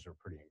images are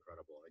pretty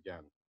incredible. And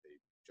again, the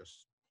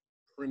just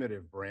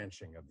primitive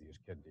branching of these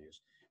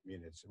kidneys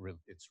mean it's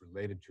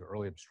related to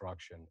early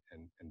obstruction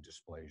and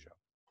dysplasia.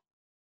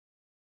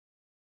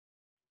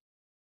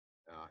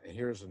 And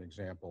here's an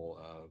example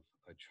of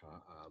a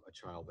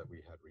child that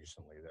we had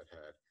recently that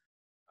had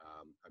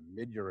a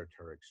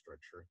mid-ureteric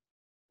stricture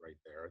right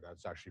there.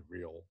 That's actually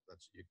real.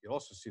 You can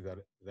also see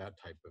that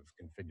type of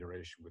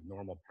configuration with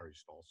normal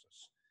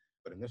peristalsis.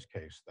 But in this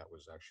case, that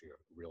was actually a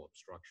real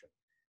obstruction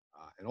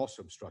and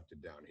also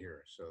obstructed down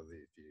here. So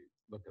if you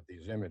look at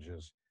these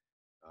images,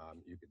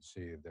 you can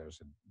see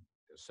there's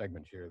a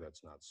segment here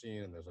that's not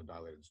seen, and there's a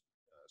dilated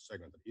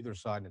segment on either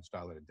side, and it's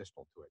dilated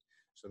distal to it.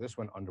 So this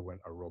one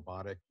underwent a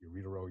robotic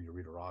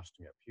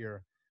ureterostomy up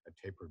here, a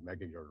tapered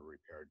megaureter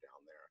repair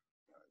down there,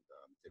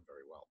 and did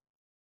very well.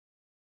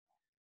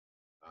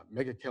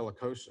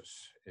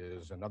 Megacheilicosis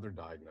is another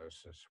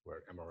diagnosis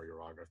where MR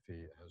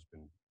urography has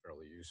been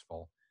fairly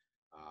useful.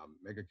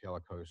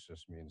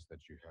 Megacalicosis means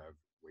that you have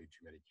way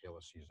too many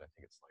calyces. I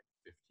think it's like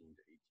 15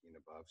 to 18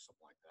 above,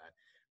 something like that,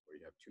 where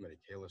you have too many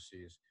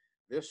calyces.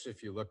 This,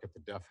 if you look at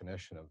the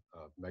definition of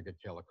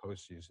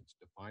megacalicosis, it's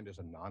defined as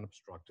a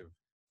non-obstructive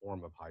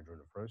form of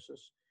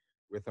hydronephrosis.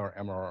 With our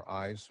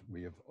MRIs,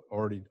 we have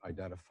already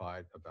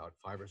identified about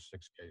 5 or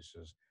 6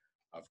 cases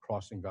of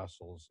crossing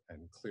vessels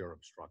and clear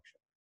obstruction.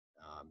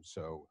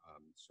 So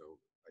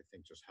I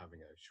think just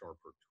having a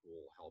sharper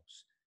tool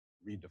helps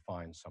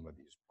redefine some of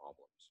these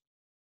problems.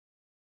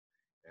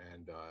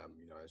 And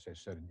as I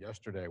said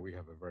yesterday, we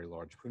have a very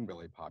large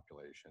Poonbilly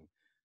population.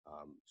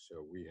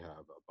 So we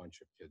have a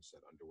bunch of kids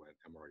that underwent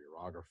MR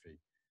urography,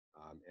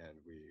 and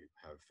we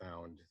have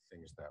found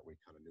things that we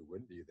kind of knew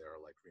wouldn't be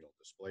there, like renal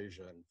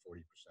dysplasia in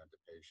 40% of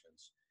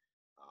patients,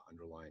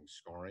 underlying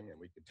scarring, and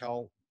we could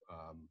tell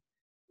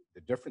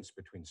the difference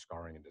between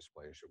scarring and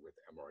dysplasia with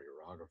MR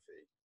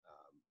urography,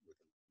 with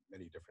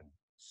many different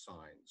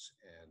signs,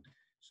 and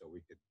so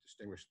we could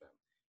distinguish them.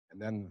 And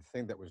then the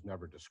thing that was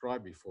never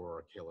described before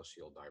are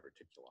calyceal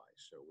diverticuli.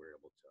 So we're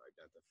able to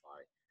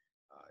identify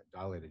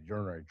dilated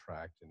urinary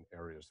tract in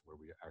areas where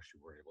we actually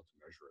weren't able to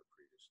measure it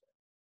previously.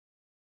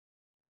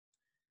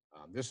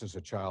 This is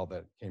a child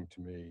that came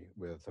to me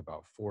with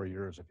about 4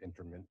 years of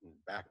intermittent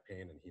back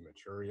pain and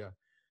hematuria.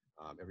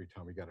 Every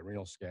time we got a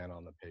renal scan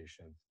on the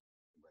patient,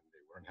 when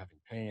they weren't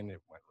having pain,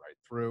 it went right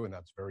through, and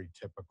that's very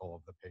typical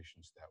of the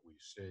patients that we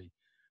see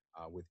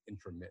with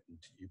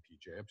intermittent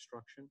UPJ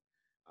obstruction.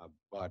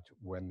 But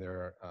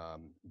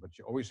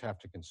you always have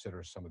to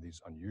consider some of these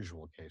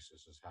unusual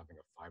cases as having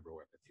a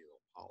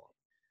fibroepithelial polyp.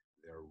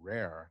 They're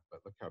rare,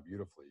 but look how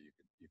beautifully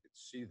you could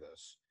see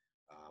this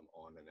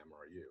on an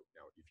MRU.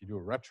 Now, if you do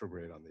a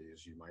retrograde on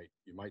these, you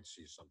might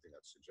see something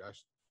that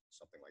suggests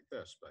something like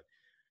this. But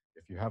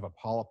if you have a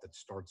polyp that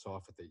starts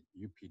off at the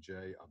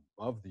UPJ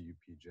above the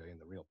UPJ in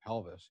the renal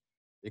pelvis,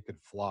 it could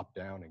flop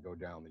down and go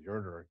down the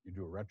ureter. You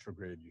do a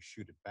retrograde, you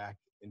shoot it back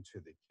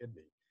into the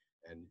kidney,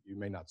 and you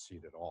may not see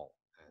it at all.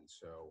 And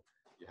so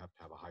you have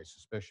to have a high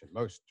suspicion.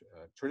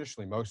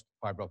 Traditionally, most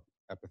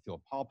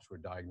fibroepithelial polyps were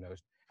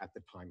diagnosed at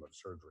the time of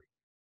surgery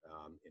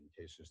in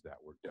cases that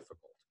were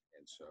difficult.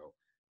 And so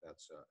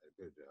that's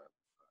a good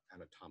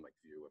anatomic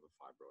view of a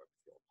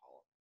fibroepithelial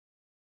polyp.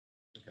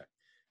 Okay,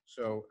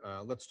 so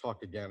let's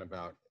talk again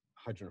about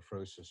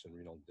hydronephrosis and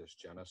renal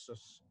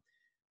dysgenesis.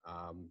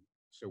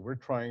 So we're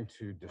trying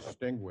to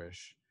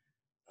distinguish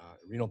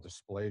renal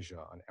dysplasia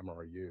on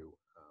MRU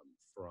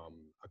from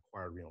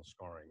acquired renal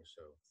scarring.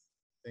 So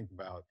think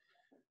about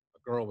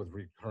a girl with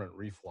recurrent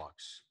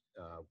reflux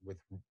with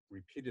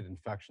repeated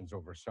infections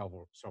over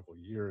several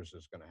years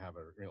is going to have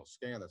a renal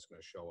scan that's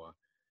going to show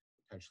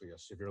potentially a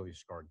severely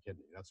scarred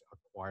kidney. That's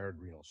acquired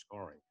renal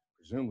scarring.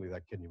 Presumably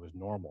that kidney was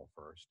normal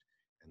first,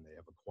 and they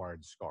have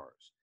acquired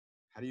scars.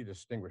 How do you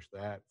distinguish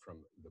that from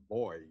the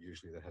boy,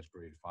 usually that has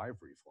grade 5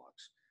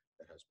 reflux,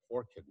 that has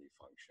poor kidney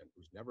function,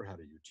 who's never had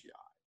a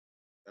UTI?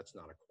 That's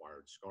not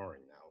acquired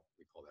scarring now.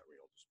 We call that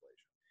renal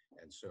dysplasia.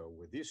 And so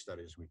with these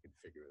studies, we could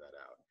figure that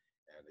out.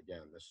 And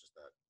again, this is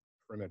that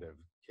primitive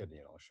kidney,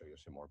 and I'll show you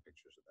some more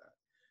pictures of that.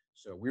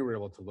 So we were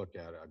able to look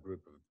at a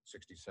group of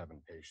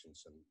 67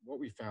 patients, and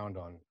what we found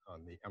on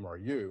the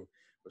MRU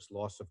was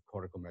loss of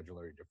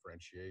corticomedullary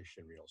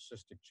differentiation, renal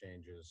cystic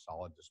changes,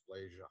 solid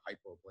dysplasia,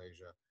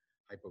 hypoplasia,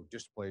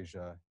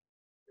 hypodysplasia,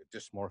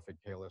 dysmorphic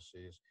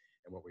calyces,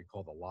 and what we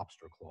call the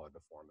lobster claw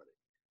deformity.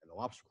 And the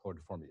lobster claw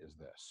deformity is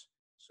this.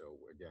 So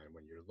again,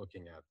 when you're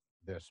looking at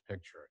this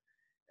picture,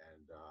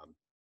 and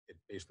it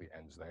basically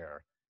ends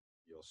there,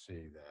 you'll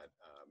see that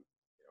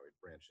it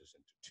branches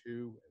into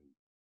 2 and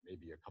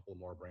maybe a couple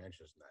more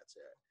branches, and that's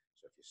it.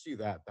 So if you see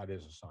that, that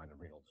is a sign of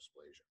renal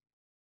dysplasia.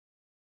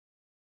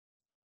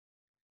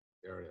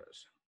 There it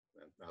is.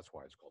 And that's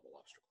why it's called the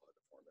lobster claw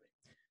deformity.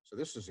 So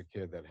this is a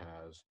kid that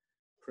has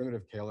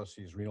primitive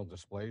calyces, renal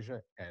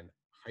dysplasia, and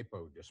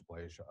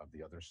hypodysplasia of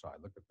the other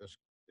side. Look at this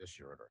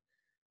ureter.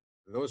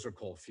 Those are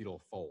called fetal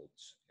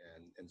folds.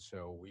 And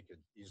so we could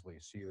easily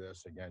see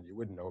this. Again, you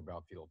wouldn't know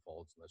about fetal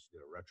folds unless you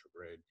did a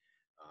retrograde.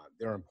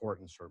 Their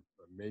importance are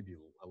maybe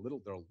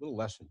they're a little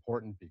less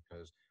important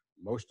because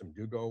most of them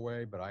do go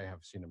away, but I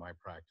have seen in my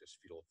practice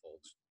fetal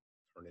folds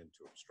turn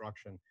into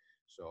obstruction.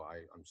 So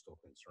I'm still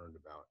concerned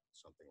about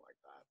something like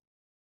that.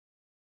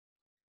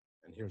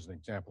 And here's an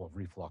example of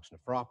reflux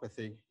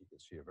nephropathy. You can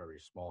see a very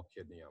small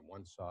kidney on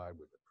one side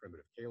with the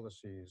primitive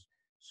calyces,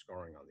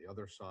 scarring on the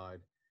other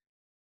side.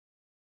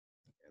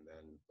 And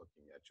then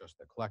looking at just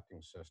the collecting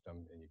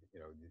system, and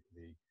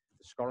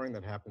the scarring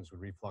that happens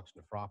with reflux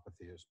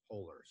nephropathy is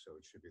polar, so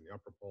it should be in the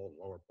upper pole and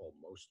lower pole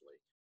mostly,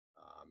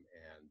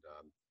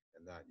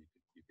 and that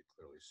you could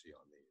clearly see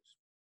on these.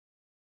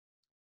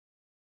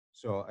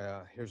 So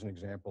here's an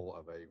example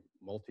of a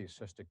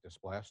multicystic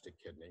dysplastic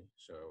kidney.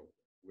 So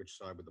which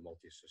side would the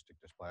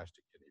multicystic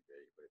dysplastic kidney be?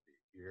 Would it be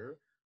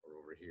here or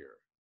over here?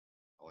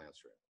 I'll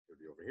answer it. It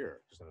would be over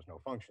here because there's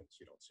no function,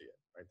 so you don't see it,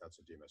 right? That's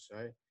a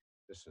DMSA.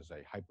 This is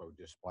a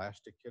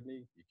hypodysplastic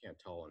kidney. You can't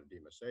tell on a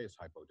DMSA it's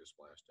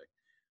hypodysplastic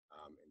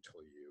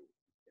until you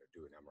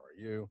do an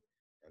MRU,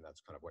 and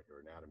that's kind of what your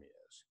anatomy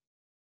is.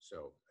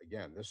 So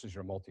again, this is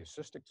your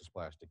multicystic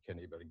dysplastic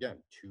kidney, but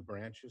again, two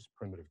branches,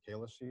 primitive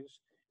calyces.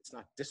 It's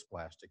not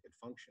dysplastic, it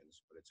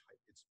functions, but it's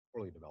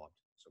poorly developed,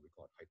 so we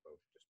call it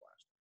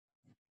hypodysplastic.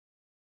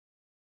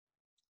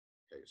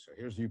 Okay, so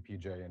here's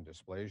UPJ and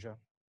dysplasia.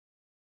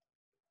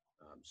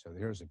 So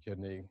here's a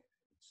kidney.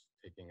 It's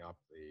taking up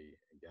the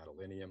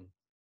gadolinium,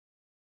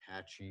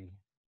 patchy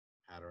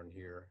pattern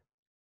here,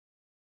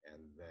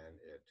 and then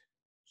it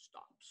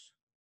stops.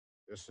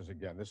 This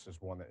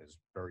is one that is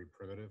very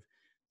primitive.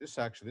 This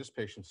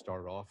patient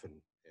started off in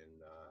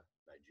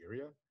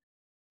Nigeria,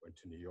 went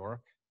to New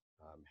York,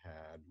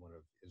 had one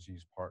of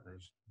Izzy's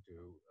partners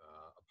do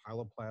a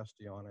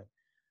pyeloplasty on it,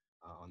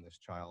 on this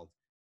child.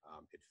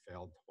 It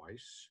failed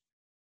twice.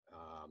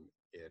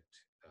 It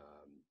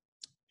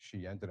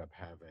She ended up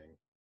having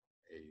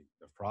a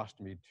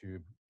nephrostomy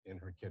tube in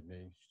her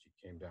kidney. She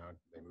came down.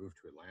 They moved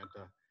to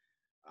Atlanta,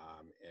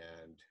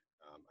 and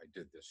I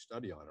did this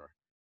study on her,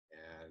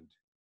 and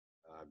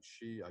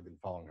I've been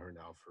following her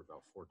now for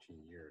about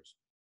 14 years,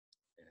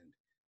 and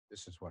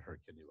this is what her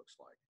kidney looks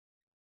like.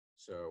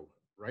 So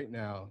right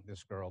now,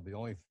 this girl, the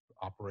only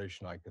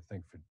operation I could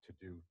think to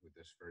do with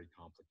this very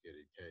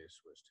complicated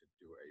case was to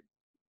do a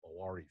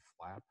Bowari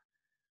flap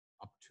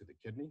up to the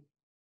kidney.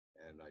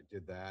 And I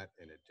did that,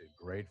 and it did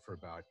great for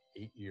about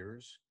 8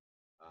 years.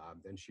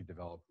 Then she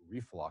developed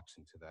reflux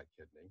into that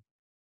kidney.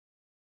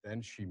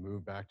 Then she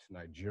moved back to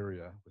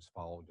Nigeria, was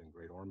followed in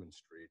Great Ormond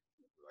Street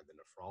by the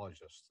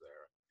nephrologist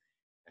there.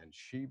 And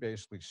she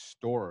basically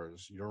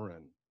stores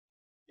urine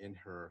in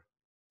her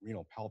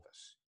renal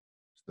pelvis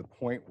to the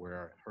point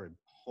where her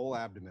whole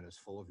abdomen is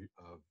full of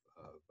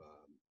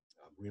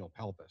renal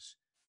pelvis.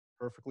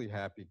 Perfectly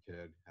happy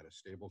kid, had a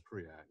stable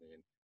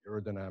creatinine,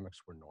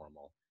 aerodynamics were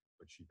normal,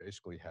 but she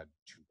basically had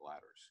two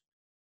bladders.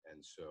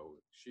 And so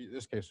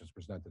this case was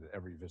presented at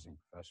every visiting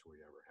professor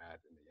we ever had,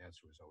 and the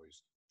answer was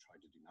always try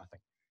to do nothing.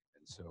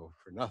 And so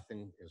for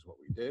nothing is what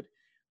we did.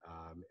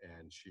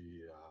 And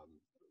she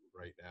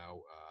right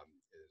now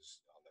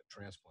is on the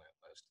transplant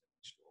list.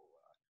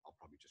 I'll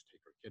probably just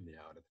take her kidney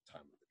out at the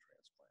time of the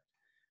transplant.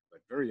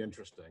 But very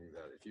interesting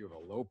that if you have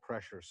a low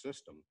pressure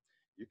system,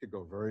 you could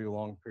go a very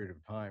long period of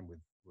time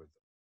with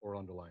poor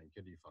underlying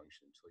kidney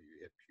function until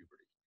you hit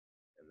puberty.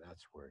 And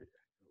that's where you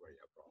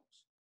have problems.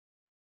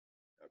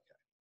 Okay.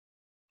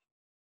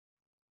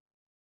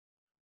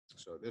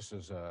 So this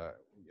is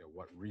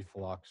what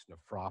reflux,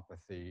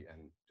 nephropathy,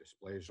 and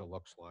dysplasia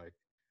looks like,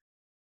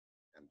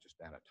 and just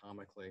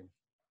anatomically.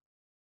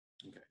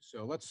 Okay,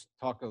 so let's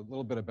talk a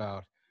little bit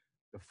about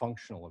the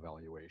functional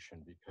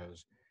evaluation,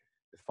 because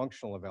the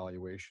functional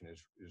evaluation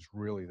is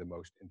really the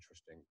most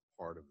interesting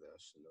part of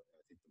this, and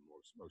I think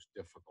the most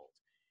difficult.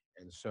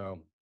 And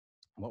so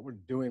what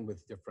we're doing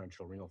with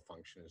differential renal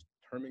function is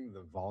determining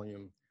the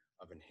volume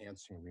of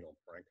enhancing renal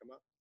parenchyma,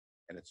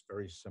 and it's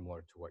very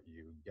similar to what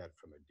you get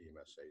from a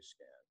DMSA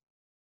scan.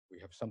 We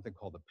have something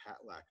called the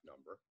PATLAC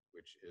number,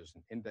 which is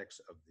an index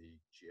of the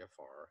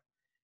GFR,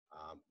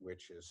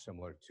 which is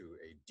similar to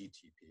a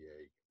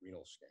DTPA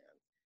renal scan,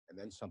 and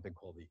then something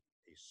called the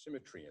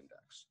asymmetry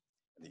index.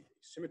 And the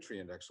asymmetry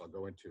index I'll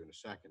go into in a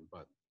second,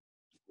 but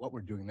what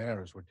we're doing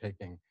there is we're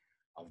taking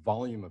a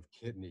volume of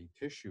kidney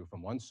tissue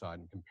from one side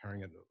and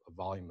comparing it to a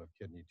volume of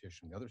kidney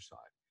tissue on the other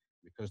side.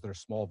 Because they're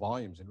small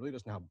volumes, it really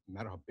doesn't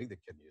matter how big the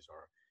kidneys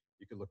are.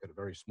 You could look at a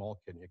very small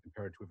kidney and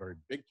compare it to a very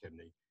big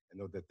kidney and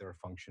know that their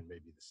function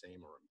may be the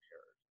same or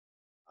impaired.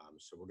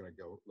 So we're going to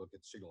go look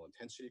at signal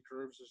intensity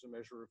curves as a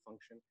measure of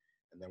function,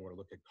 and then we're going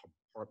to look at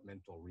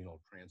compartmental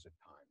renal transit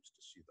times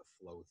to see the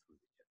flow through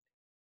the kidney.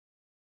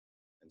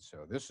 And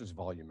so this is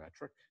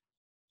volumetric.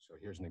 So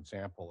here's an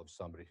example of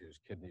somebody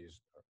whose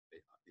kidneys,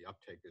 the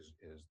uptake is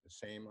the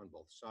same on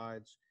both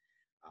sides.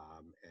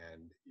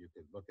 And you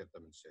could look at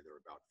them and say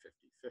they're about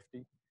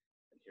 50-50.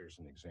 And here's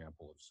an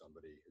example of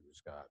somebody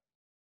who's got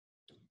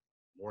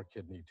more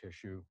kidney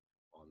tissue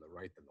on the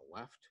right than the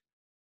left.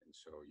 And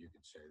so you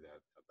could say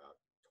that about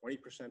 20%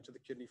 of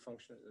the kidney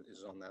function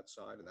is on that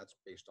side, and that's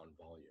based on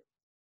volume.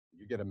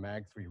 You get a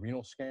MAG3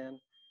 renal scan,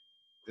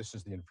 this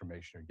is the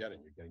information you're getting.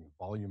 You're getting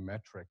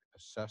volumetric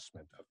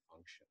assessment of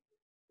function.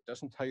 It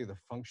doesn't tell you the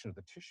function of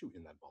the tissue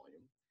in that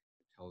volume.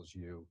 It tells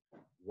you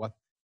what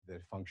the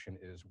function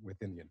is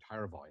within the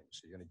entire volume.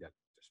 So you're going to get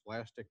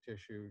dysplastic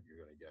tissue, you're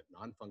going to get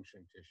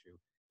non-functioning tissue,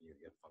 and you're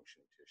going to get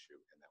functioning tissue,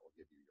 and that will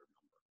give you your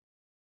number.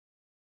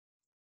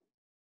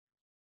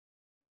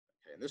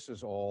 Okay, and this is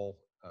all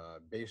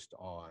based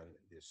on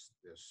this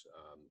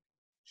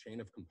chain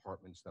of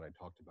compartments that I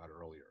talked about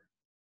earlier.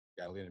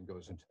 Gadolinium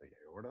goes into the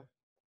aorta,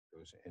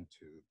 goes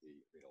into the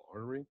renal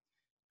artery,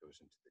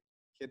 goes into the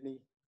kidney,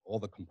 all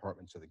the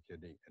compartments of the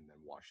kidney, and then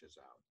washes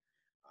out.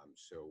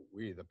 So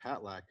the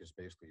PATLAC is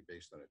basically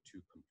based on a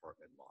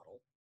two-compartment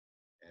model,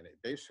 and it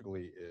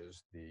basically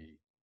is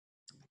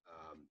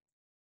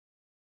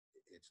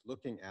it's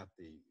looking at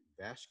the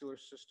vascular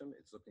system,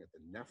 it's looking at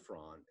the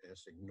nephron, and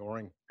it's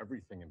ignoring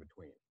everything in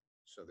between.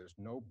 So there's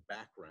no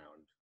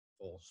background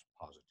false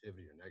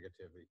positivity or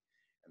negativity,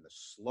 and the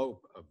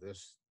slope of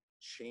this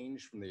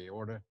change from the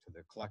aorta to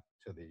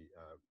the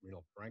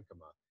renal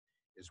parenchyma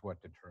is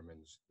what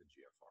determines the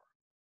GFR.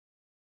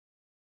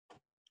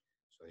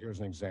 So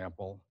here's an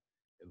example.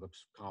 It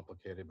looks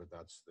complicated, but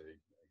that's I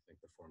think,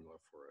 the formula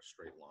for a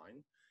straight line.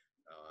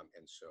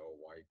 And so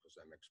y equals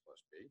mx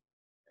plus b.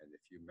 And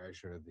if you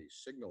measure the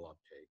signal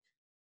uptake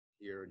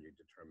here and you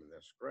determine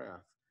this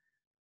graph,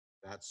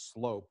 that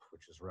slope,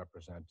 which is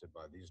represented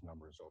by these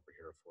numbers over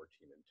here,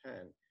 14 and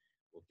 10,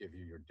 will give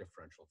you your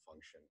differential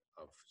function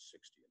of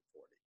 60 and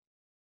 40.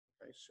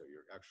 Okay, so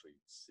you're actually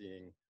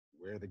seeing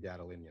where the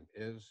gadolinium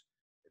is.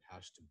 It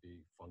has to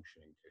be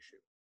functioning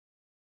tissue.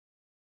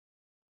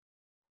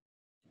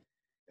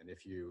 And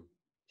if you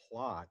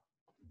plot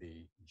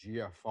the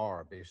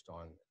GFR based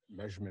on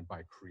measurement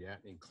by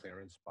creatinine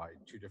clearance by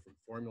two different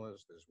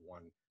formulas, there's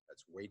one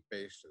that's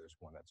weight-based, so there's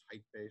one that's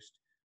height-based.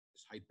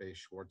 This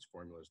height-based Schwartz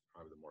formula is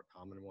probably the more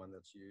common one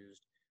that's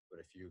used. But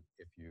if you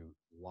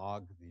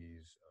log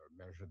these or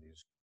measure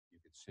these, you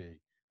could see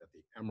that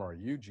the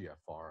MRU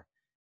GFR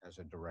has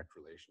a direct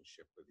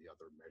relationship with the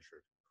other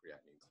measured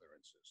creatinine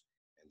clearances.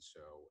 And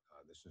so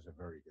this is a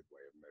very good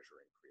way of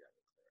measuring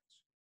creatinine clearance.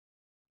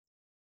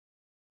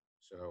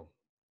 So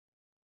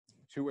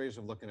two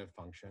ways of looking at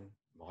function: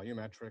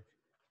 volumetric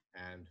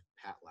and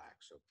PATLAC.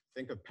 So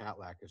think of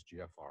PATLAC as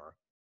GFR.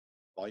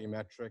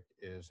 Volumetric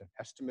is an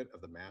estimate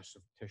of the mass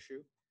of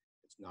tissue.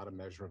 It's not a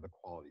measure of the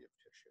quality of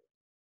tissue.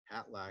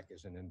 PATLAC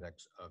is an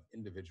index of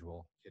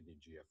individual kidney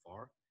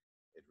GFR.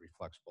 It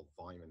reflects both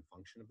volume and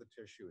function of the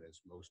tissue, and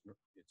it's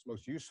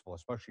most useful,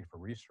 especially for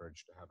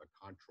research, to have a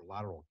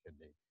contralateral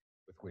kidney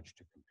with which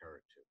to compare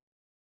it to.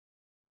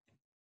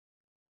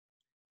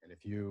 And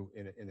if you,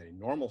 in a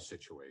normal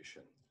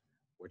situation,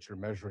 what you're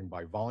measuring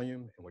by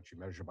volume and what you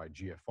measure by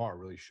GFR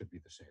really should be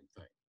the same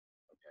thing,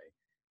 okay?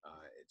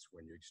 It's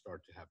when you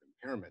start to have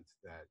impairment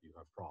that you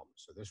have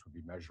problems. So this would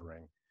be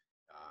measuring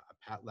a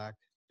PATLAC,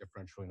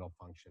 differential renal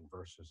function,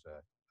 versus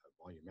a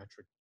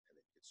volumetric, and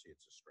you can see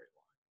it's a straight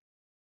line.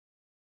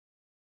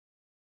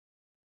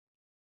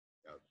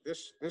 Now,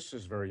 this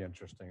is very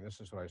interesting. This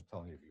is what I was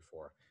telling you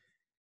before.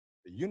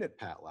 The unit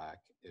PATLAC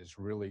is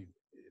really,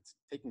 it's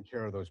taking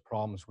care of those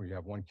problems where you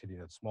have one kidney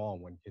that's small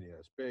and one kidney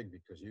that's big,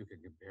 because you can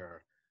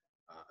compare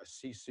a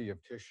cc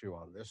of tissue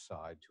on this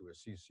side to a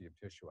cc of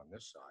tissue on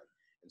this side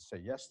and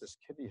say, yes, this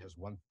kidney has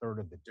 1/3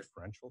 of the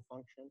differential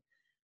function,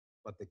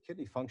 but the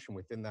kidney function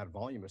within that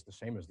volume is the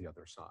same as the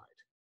other side.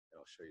 And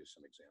I'll show you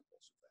some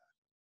examples of that.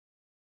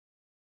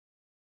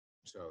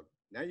 So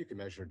now you can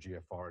measure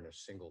GFR in a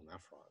single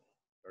nephron.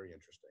 Very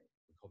interesting.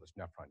 We call this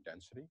nephron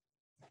density.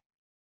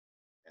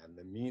 And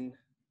the mean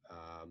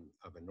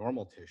of a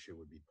normal tissue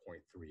would be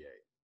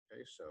 0.38.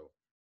 Okay, so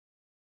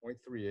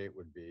 0.38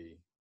 would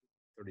be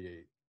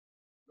 38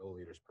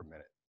 milliliters per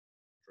minute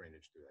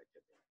drainage through that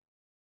kidney.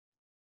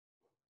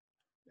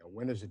 Now,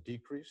 when is it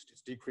decreased?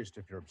 It's decreased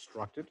if you're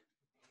obstructed,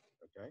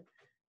 okay?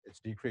 It's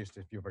decreased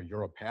if you have a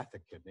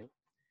uropathic kidney,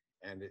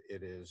 and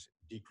it is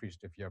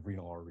decreased if you have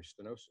renal artery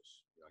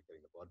stenosis, you're not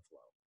getting the blood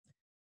flow.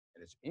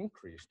 And it's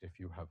increased if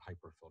you have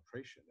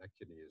hyperfiltration. That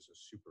kidney is a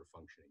super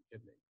functioning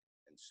kidney.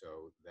 And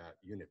so that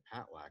unit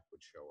PATLAC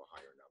would show a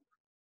higher number.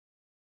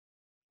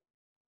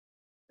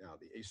 Now,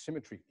 the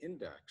asymmetry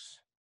index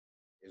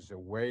is a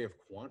way of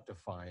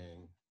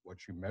quantifying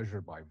what you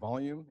measure by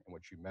volume and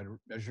what you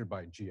measure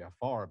by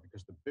GFR,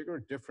 because the bigger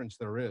difference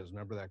there is,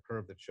 remember that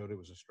curve that showed it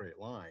was a straight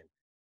line,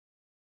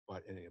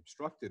 but in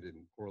obstructed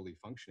and poorly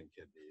functioning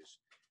kidneys,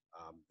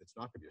 it's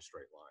not going to be a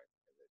straight line.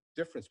 And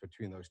the difference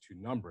between those two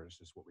numbers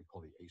is what we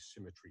call the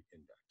asymmetry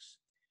index.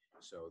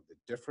 So the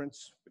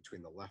difference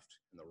between the left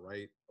and the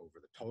right over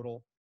the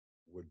total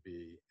would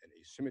be an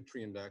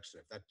asymmetry index.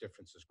 And if that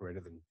difference is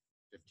greater than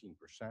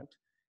 15%,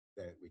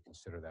 then we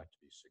consider that to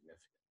be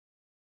significant.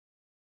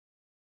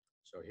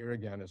 So here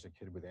again is a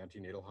kid with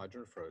antenatal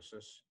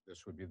hydronephrosis.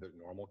 This would be the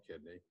normal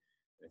kidney.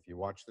 And if you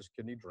watch this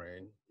kidney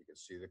drain, you can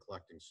see the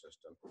collecting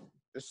system.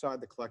 This side,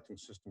 the collecting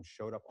system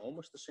showed up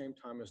almost the same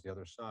time as the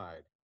other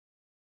side.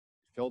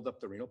 It filled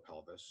up the renal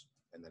pelvis,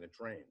 and then it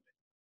drained.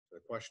 So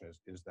the question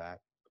is that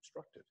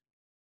obstructed?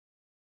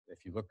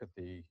 If you look at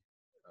the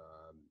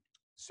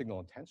signal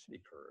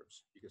intensity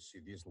curves, you can see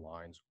these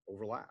lines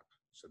overlap.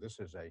 So this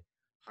is a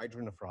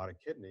hydronephrotic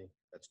kidney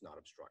that's not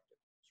obstructed.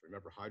 So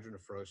remember,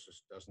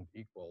 hydronephrosis doesn't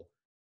equal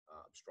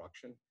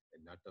obstruction,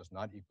 and that does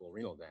not equal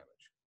renal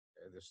damage.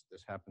 Okay?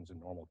 This happens in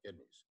normal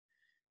kidneys.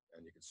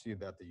 And you can see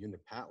that the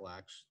unit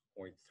PATLACs,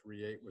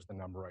 0.38 was the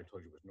number I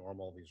told you was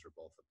normal. These are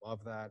both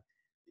above that.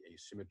 The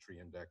asymmetry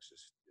index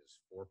is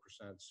 4%,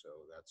 so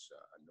that's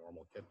a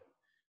normal kidney.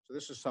 So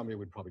this is somebody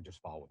we'd probably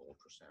just follow with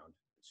ultrasound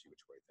and see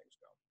which way things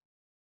go.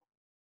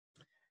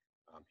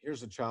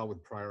 Here's a child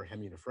with prior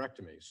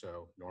heminephrectomy.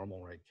 So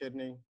normal right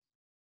kidney,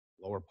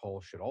 lower pole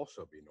should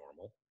also be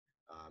normal.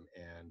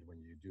 And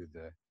when you do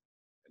the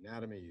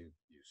anatomy,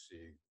 you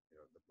see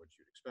what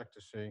you'd expect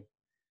to see.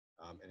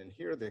 And in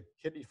here, the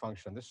kidney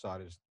function on this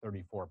side is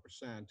 34%.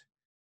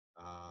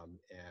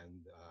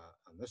 And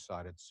on this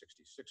side, it's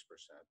 66%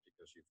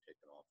 because you've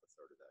taken off a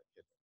third of that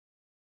kidney.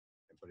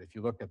 But if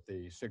you look at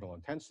the signal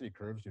intensity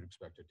curves, you'd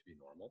expect it to be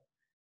normal.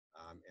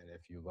 And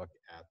if you look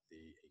at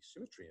the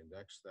asymmetry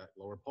index, that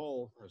lower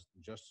pole has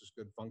just as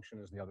good function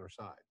as the other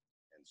side.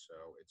 And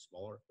so it's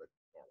smaller, but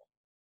normal.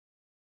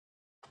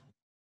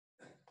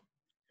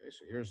 Okay,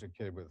 so here's a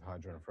kid with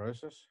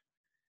hydronephrosis.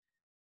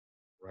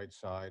 Right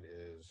side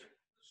is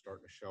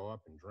starting to show up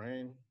and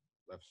drain.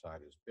 Left side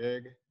is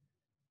big.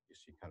 You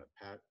see kind of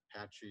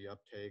patchy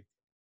uptake.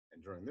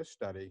 And during this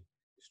study,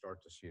 you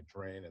start to see a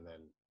drain. And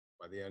then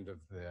by the end of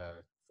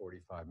the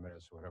 45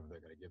 minutes or whatever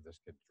they're going to give this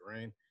kid to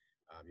drain,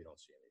 you don't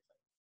see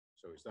anything.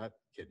 So is that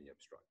kidney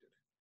obstructed?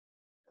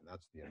 And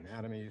that's the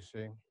anatomy you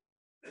see.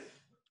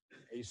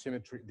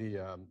 Asymmetry,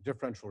 the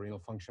differential renal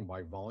function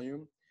by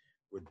volume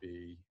would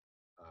be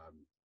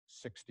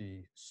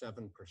 67%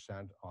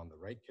 on the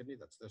right kidney.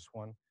 That's this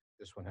one.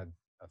 This one had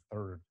a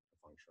third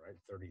function, right?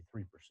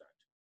 33%.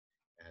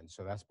 And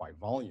so that's by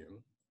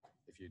volume.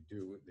 If you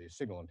do the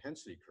signal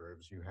intensity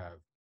curves, you have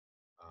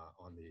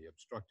on the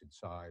obstructed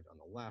side on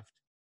the left,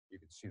 you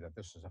can see that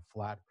this is a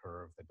flat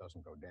curve that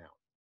doesn't go down.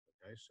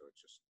 Okay, so it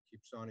just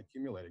keeps on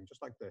accumulating,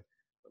 just like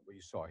what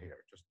you saw here.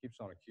 It just keeps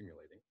on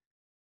accumulating.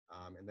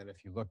 And then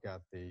if you look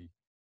at the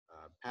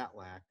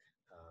PATLAC,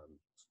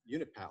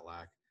 unit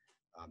PATLAC,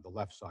 the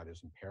left side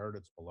is impaired.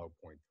 It's below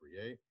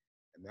 0.38.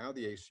 And now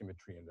the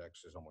asymmetry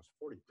index is almost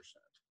 40%.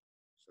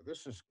 So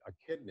this is a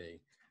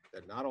kidney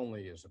that not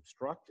only is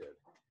obstructed,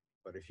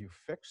 but if you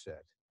fix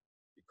it,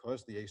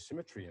 because the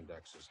asymmetry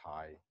index is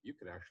high, you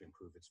could actually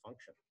improve its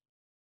function.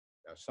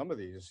 Now, some of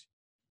these,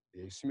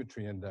 the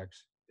asymmetry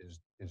index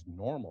is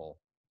normal,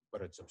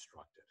 but it's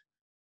obstructed.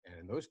 And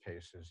in those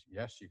cases,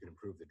 yes, you can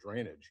improve the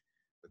drainage,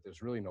 but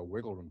there's really no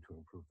wiggle room to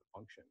improve the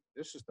function.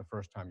 This is the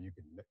first time you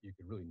can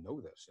really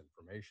know this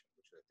information,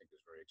 which I think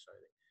is very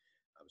exciting.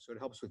 So it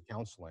helps with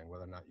counseling,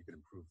 whether or not you can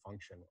improve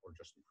function or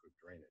just improve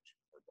drainage,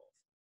 or both.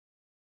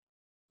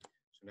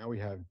 So now we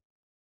have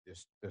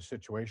this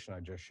situation I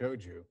just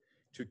showed you,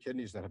 two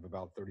kidneys that have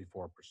about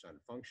 34%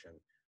 function.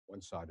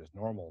 One side is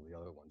normal, the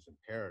other one's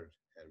impaired,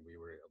 and we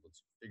were able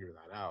to figure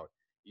that out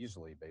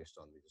easily based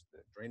on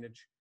the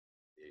drainage,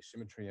 the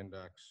asymmetry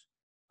index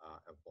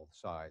of both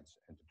sides,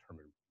 and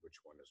determine which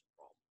one is a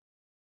problem.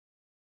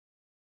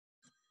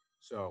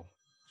 So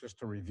just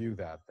to review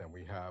that, then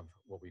we have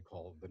what we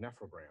call the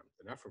nephrogram.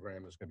 The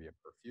nephrogram is going to be a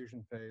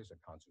perfusion phase, a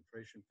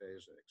concentration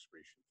phase, an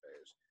excretion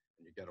phase,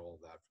 and you get all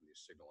of that from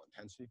these signal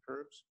intensity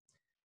curves.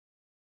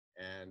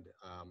 And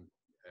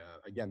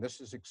again,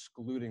 this is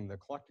excluding the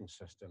collecting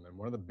system. And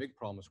one of the big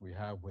problems we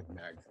have with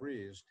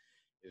MAG3s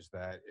is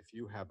that if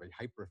you have a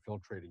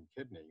hyperfiltrating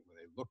kidney, when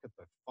they look at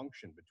the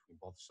function between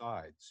both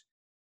sides,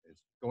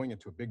 it's going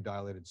into a big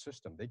dilated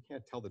system. They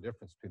can't tell the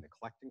difference between the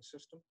collecting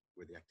system,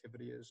 where the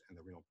activity is, and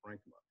the renal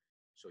parenchyma.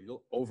 So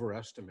you'll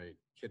overestimate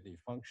kidney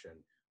function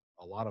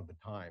a lot of the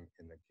time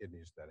in the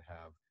kidneys that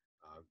have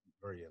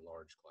very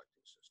enlarged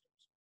collecting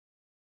systems.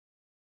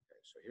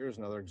 Okay, so here's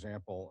another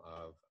example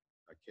of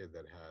a kid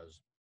that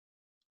has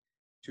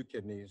two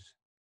kidneys,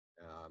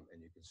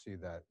 and you can see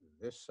that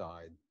this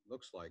side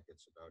looks like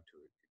it's about to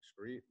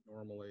excrete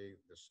normally.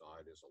 This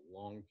side is a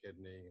long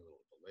kidney, a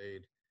little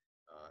delayed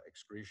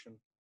excretion,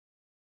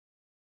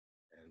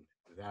 and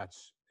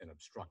that's an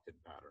obstructed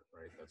pattern,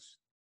 right?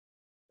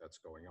 That's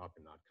going up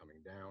and not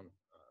coming down.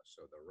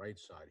 So the right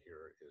side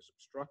here is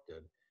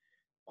obstructed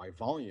by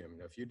volume.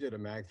 Now, if you did a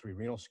MAG3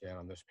 renal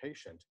scan on this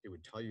patient, it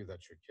would tell you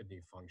that your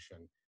kidney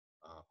function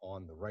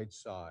on the right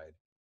side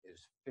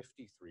is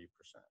 53%.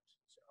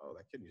 So, oh,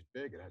 that kidney's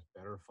big, it has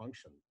better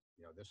function.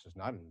 You know, this is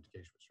not an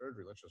indication for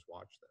surgery. Let's just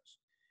watch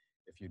this.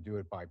 If you do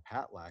it by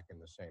PATLAC in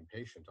the same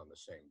patient on the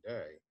same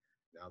day,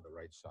 now the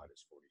right side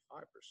is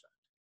 45%.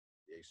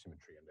 The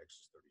asymmetry index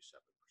is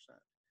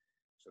 37%.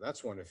 So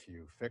that's when, if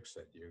you fix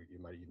it, you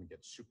might even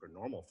get super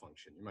normal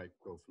function. You might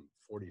go from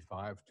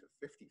 45 to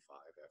 55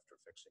 after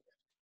fixing it.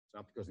 It's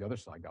not because the other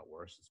side got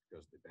worse, it's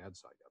because the bad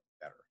side got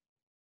better.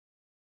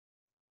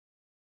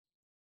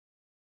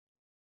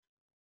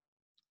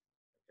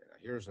 Okay, now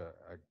here's a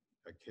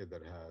kid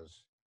that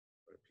has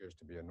what appears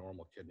to be a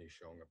normal kidney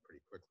showing up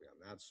pretty quickly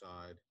on that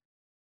side,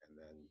 and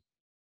then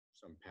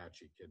some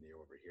patchy kidney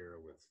over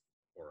here with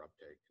poor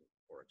uptake and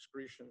poor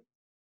excretion.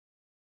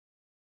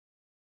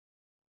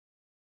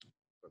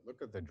 But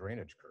look at the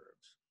drainage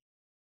curves.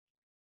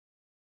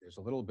 There's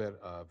a little bit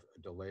of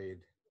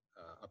delayed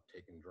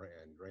uptake and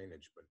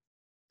drainage, but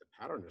the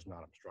pattern is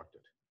not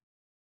obstructed.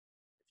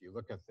 If you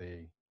look at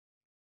the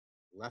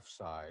left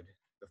side,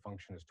 the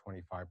function is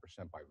 25%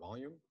 by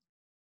volume.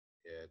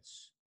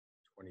 It's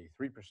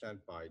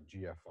 23% by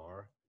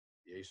GFR.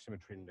 The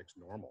asymmetry index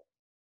normal.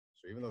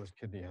 So even though this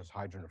kidney has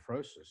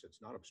hydronephrosis, it's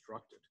not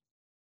obstructed.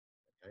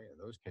 Okay, in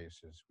those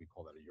cases, we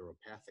call that a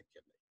uropathic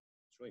kidney.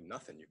 There's really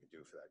nothing you can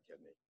do for that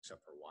kidney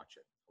except for watch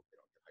it. Hope they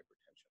don't get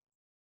hypertension.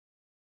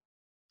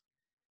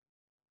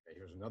 Okay,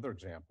 here's another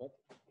example.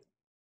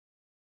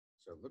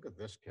 So look at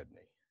this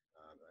kidney.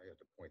 I have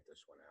to point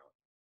this one out.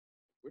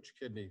 Which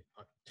kidney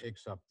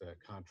takes up the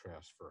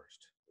contrast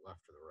first, the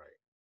left or the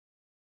right?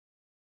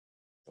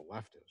 The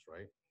left is,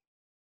 right?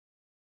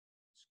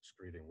 It's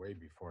excreting way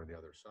before the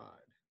other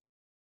side.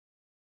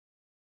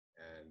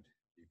 And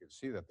you can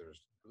see that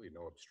there's really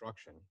no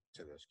obstruction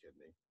to this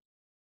kidney.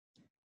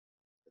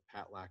 The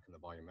PATLAC and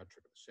the volumetric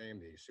are the same.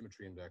 The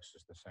asymmetry index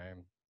is the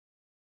same.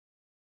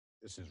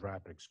 This is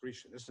rapid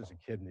excretion. This is a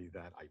kidney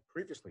that I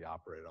previously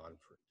operated on,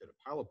 did a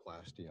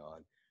pyeloplasty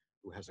on,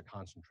 who has a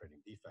concentrating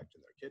defect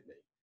in their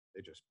kidney.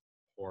 They just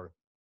pour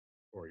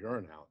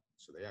urine out,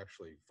 so they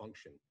actually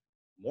function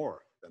more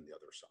than the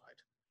other side.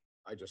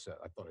 I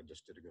thought I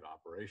just did a good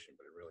operation,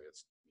 but it really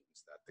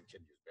means that the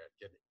kidney is a bad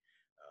kidney,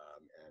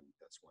 and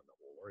that's one that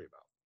we'll worry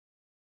about.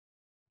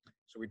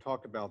 So we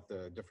talked about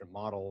the different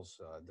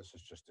models. This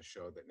is just to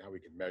show that now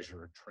we can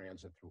measure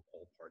transit through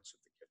all parts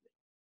of the kidney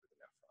with an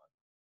nephron.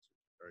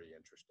 It's very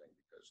interesting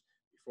because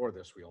before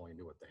this, we only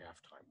knew what the half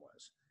time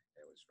was,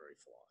 and it was very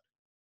flawed.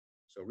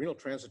 So renal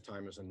transit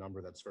time is a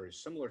number that's very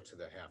similar to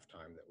the half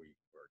time that we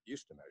were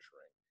used to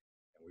measuring.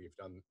 And we've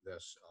done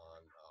this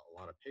on a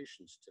lot of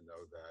patients to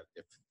know that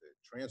if the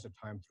transit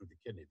time through the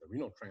kidney, the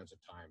renal transit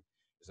time,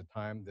 is the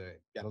time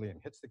the gadolinium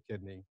hits the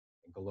kidney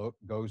and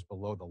goes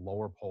below the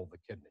lower pole of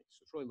the kidney.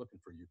 So it's really looking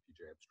for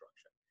UPJ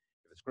obstruction.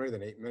 If it's greater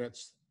than 8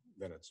 minutes,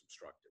 then it's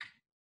obstructed.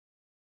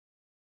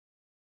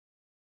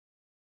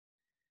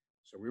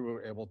 So we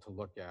were able to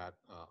look at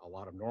a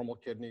lot of normal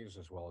kidneys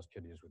as well as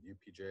kidneys with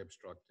UPJ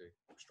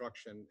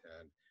obstruction,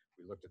 and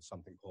we looked at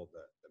something called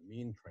the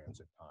mean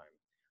transit time,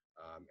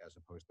 as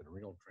opposed to the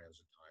renal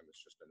transit time.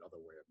 It's just another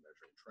way of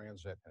measuring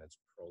transit, and it's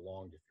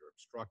prolonged if you're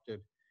obstructed,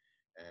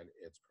 and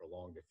it's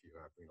prolonged if you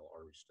have renal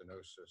artery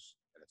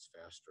stenosis, and it's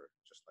faster,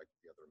 just like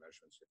the other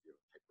measurements if you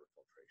have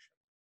hyperfiltration.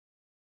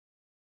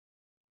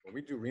 When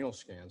we do renal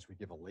scans, we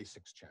give a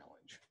Lasix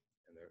challenge.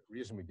 And the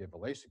reason we give a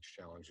Lasix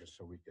challenge is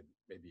so we could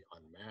maybe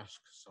unmask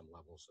some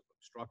levels of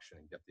obstruction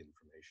and get the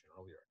information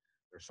earlier.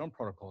 There are some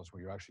protocols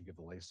where you actually give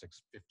the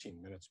Lasix 15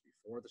 minutes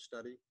before the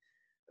study.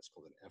 That's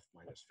called an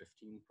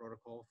F-15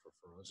 protocol for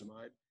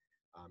furosemide.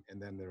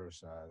 And then there's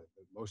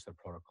most of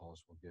the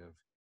protocols will give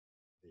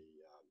the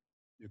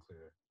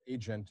nuclear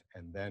agent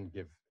and then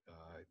give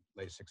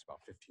Lasix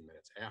about 15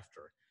 minutes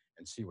after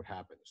and see what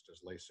happens.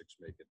 Does Lasix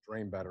make it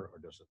drain better,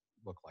 or does it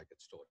look like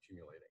it's still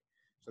accumulating?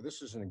 So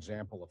this is an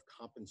example of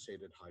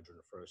compensated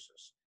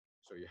hydronephrosis.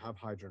 So you have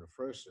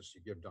hydronephrosis,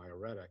 you give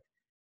diuretic,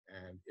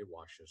 and it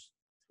washes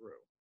through.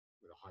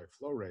 With a high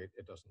flow rate,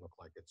 it doesn't look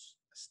like it's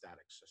a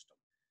static system.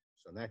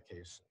 So in that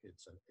case,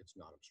 it's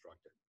not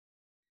obstructed.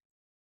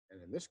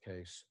 And in this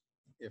case,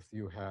 if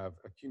you have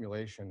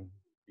accumulation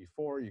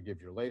before you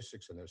give your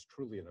Lasix and there's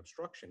truly an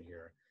obstruction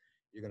here,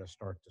 you're going to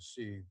start to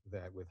see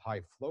that with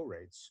high flow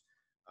rates,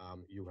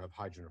 you have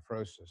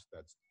hydronephrosis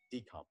that's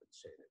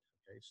decompensated.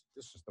 Okay, so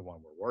this is the one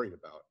we're worried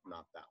about,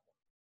 not that one.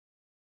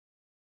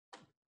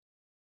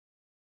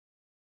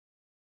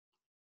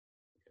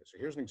 Okay, so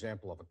here's an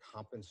example of a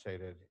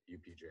compensated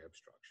UPJ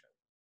obstruction.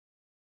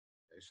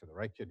 Okay, so the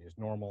right kidney is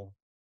normal,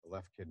 the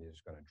left kidney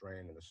is going to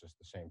drain, and this is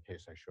the same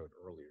case I showed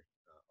earlier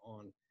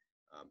on.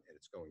 And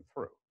it's going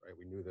through, right?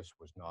 We knew this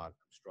was not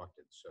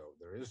obstructed. So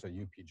there is a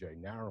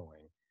UPJ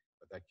narrowing,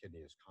 but that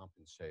kidney is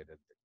compensated.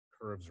 The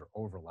curves are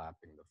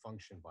overlapping. The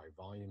function by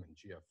volume and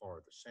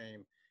GFR are the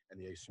same, and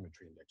the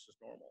asymmetry index is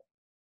normal.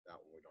 That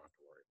one we don't have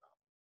to worry about.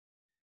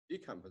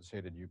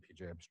 Decompensated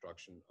UPJ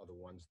obstruction are the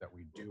ones that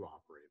we do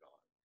operate on.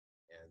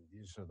 And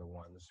these are the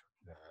ones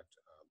that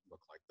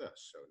look like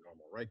this. So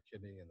normal right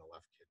kidney and the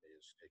left kidney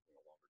is taking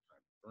a longer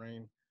time to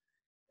drain.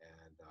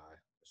 And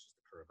this is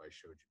the curve I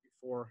showed you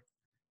before.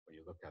 When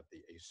you look at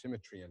the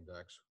asymmetry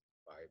index,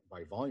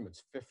 by volume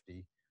it's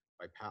 50,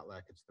 by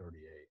Patlack it's 38.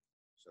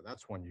 So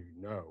that's when you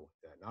know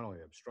that not only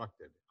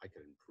obstructed, I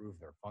could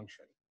improve their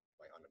function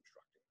by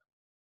unobstructing them.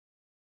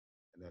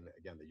 And then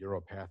again, the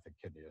uropathic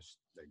kidney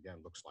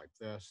again looks like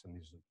this, and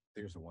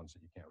these are the ones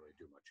that you can't really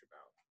do much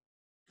about.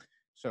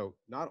 So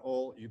not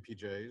all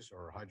UPJs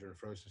or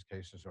hydronephrosis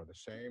cases are the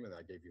same, and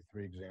I gave you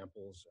 3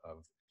 examples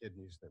of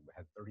kidneys that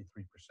had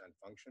 33%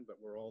 function,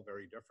 but we're all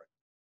very different.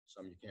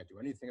 Some you can't do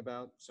anything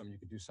about, some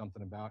you could do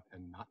something about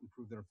and not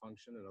improve their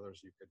function, and others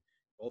you could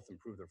both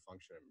improve their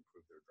function and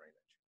improve their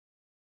drainage.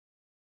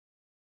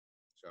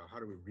 So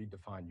how do we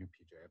redefine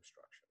UPJ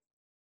obstruction?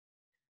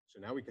 So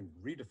now we can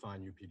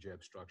redefine UPJ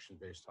obstruction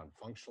based on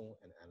functional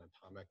and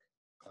anatomic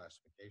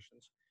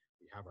classifications.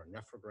 We have our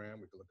nephrogram.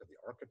 We can look at the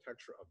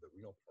architecture of the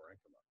renal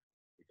parenchyma.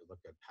 We can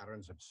look at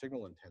patterns of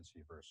signal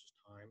intensity versus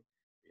time.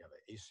 We have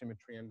an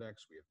asymmetry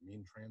index. We have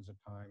mean transit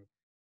time.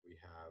 We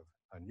have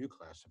a new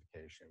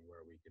classification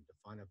where we can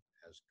define it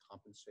as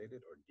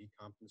compensated or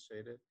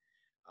decompensated.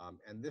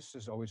 And this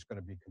is always going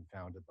to be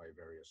confounded by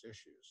various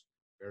issues,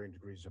 varying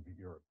degrees of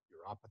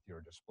uropathy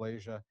or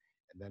dysplasia.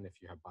 And then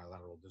if you have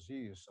bilateral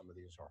disease, some of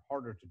these are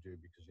harder to do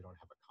because you don't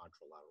have a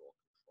contralateral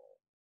control.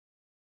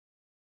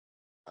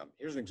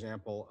 Here's an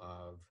example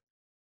of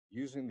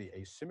using the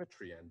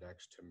asymmetry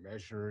index to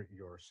measure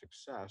your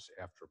success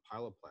after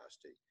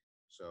pyeloplasty.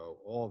 So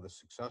all of the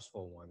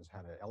successful ones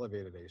had an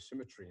elevated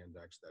asymmetry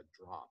index that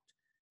dropped.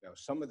 Now,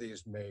 some of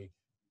these may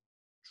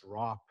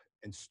drop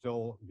and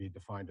still be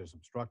defined as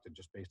obstructed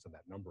just based on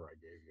that number I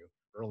gave you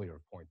earlier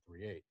of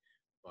 0.38.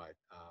 But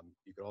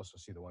you could also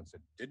see the ones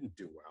that didn't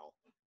do well,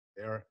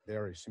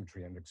 their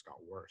asymmetry index got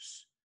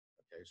worse.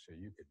 Okay, so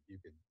you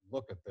could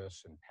look at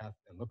this and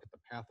look at the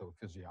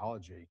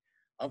pathophysiology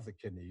of the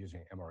kidney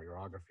using MR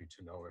urography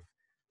to know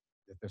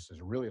if this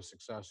is really a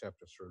success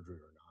after surgery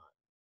or not.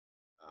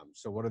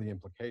 So what are the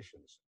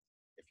implications?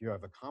 If you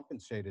have a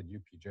compensated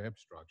UPJ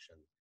obstruction,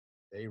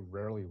 they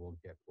rarely will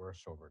get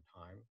worse over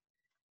time,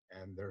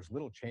 and there's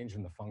little change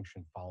in the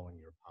function following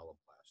your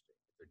pyeloplasty.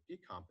 If they're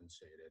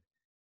decompensated,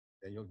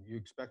 then you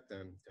expect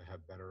them to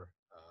have better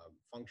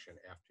function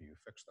after you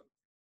fix them.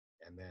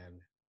 And then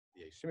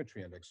the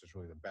asymmetry index is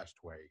really the best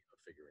way of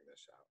figuring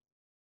this out.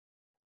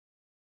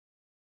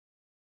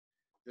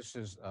 This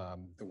is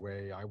the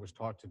way I was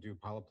taught to do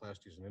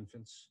pyeloplasties in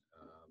infants.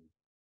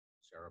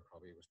 Sarah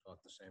probably was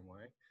taught the same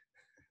way.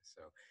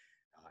 So,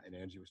 and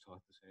Angie was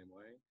taught the same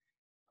way.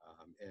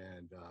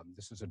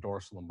 This is a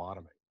dorsal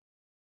embotomy.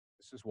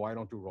 This is why I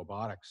don't do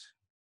robotics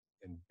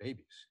in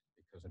babies,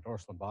 because a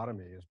dorsal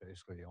embotomy is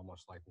basically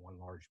almost like one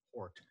large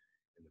port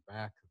in the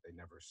back that they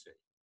never see.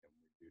 And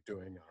we're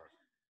doing our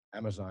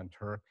Amazon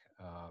Turk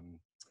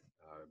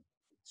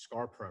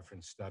scar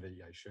preference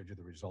study. I showed you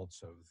the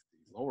results of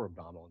the lower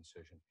abdominal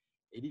incision.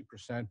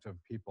 80%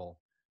 of people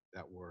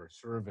that were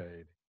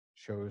surveyed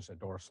chose a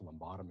dorsal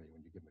embotomy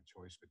when you give them a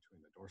choice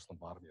between the dorsal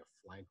embotomy of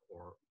flank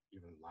or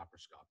even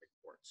laparoscopic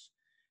ports.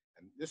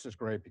 And this is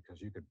great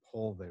because you could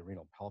pull the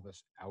renal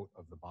pelvis out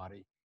of the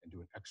body and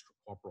do an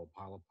extracorporeal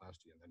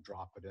pyeloplasty and then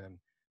drop it in.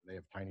 And they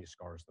have tiny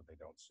scars that they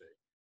don't see.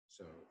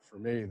 So for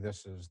me,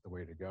 this is the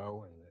way to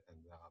go.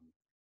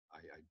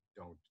 I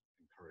don't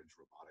encourage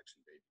robotics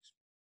in babies.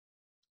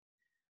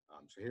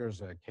 So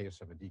here's a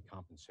case of a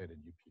decompensated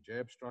UPJ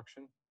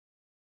obstruction.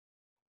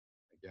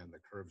 Again, the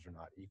curves are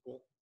not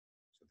equal.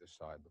 So this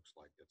side looks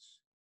like it's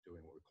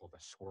doing what we call the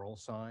swirl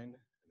sign.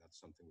 And that's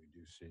something we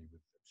do see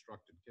with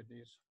obstructed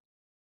kidneys.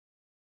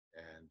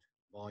 And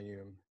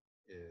volume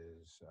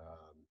is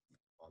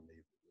on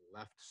the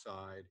left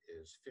side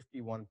is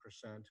 51%,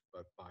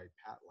 but by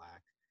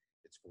PATLAC,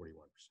 it's 41%.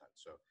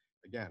 So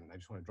again, I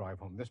just want to drive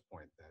home this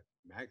point that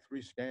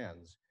MAG3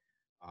 scans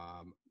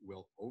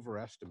will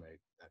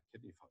overestimate that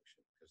kidney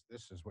function, because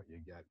this is what you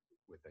get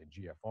with a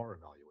GFR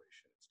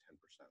evaluation. It's 10%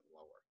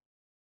 lower.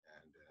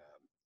 And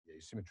the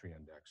asymmetry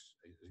index,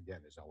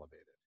 again, is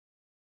elevated.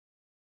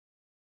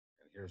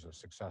 And here's a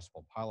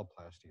successful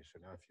pyeloplasty. So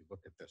now if you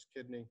look at this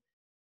kidney,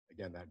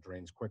 again, that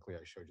drains quickly.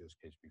 I showed you this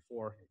case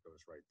before. It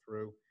goes right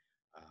through,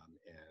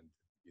 and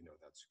you know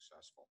that's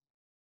successful.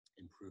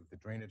 Improve the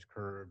drainage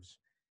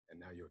curves, and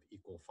now you have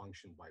equal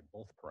function by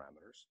both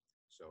parameters.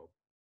 So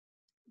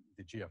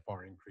the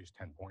GFR increased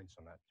 10 points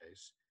on that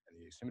case, and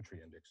the asymmetry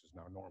index is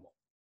now normal.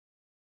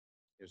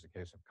 Here's a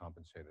case of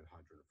compensated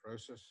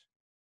hydronephrosis.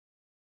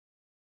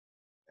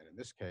 And in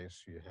this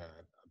case, you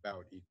had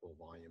about equal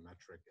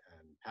volumetric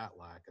and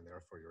PATLAC, and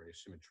therefore your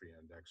asymmetry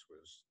index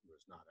was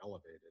not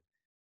elevated.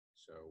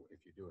 So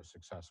if you do a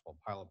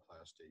successful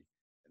pyeloplasty,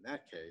 in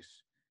that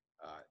case,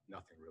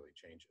 nothing really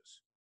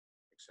changes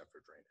except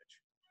for drainage.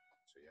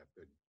 So you have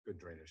good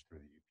drainage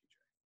through the UPJ.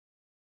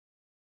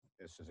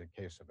 This is a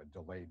case of a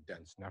delayed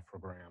dense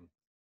nephrogram.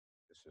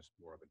 This is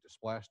more of a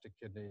dysplastic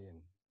kidney, and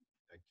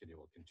that kidney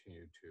will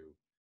continue to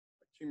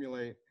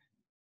accumulate.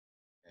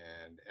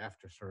 And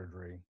after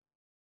surgery,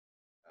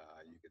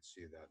 you could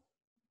see that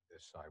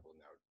this side will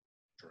now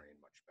drain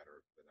much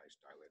better, the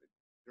nice dilated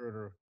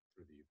ureter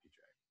through the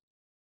UPJ.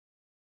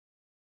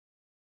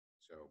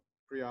 So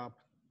pre-op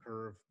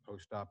curve,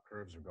 post-op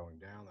curves are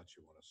going down. That's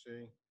what you want to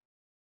see.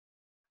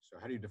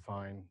 So how do you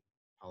define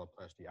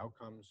pyeloplasty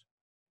outcomes?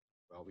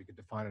 Well, we could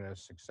define it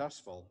as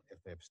successful if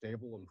they have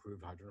stable,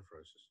 improved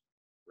hydronephrosis,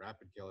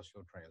 rapid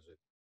calyceal transit,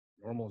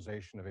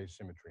 normalization of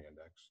asymmetry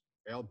index.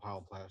 Failed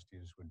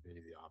pyeloplasties would be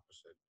the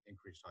opposite: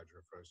 increased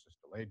hydronephrosis,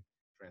 delayed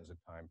transit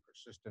time,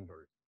 persistent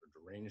or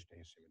deranged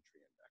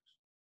asymmetry index.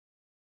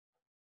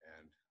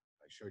 And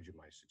I showed you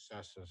my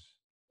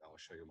successes. I'll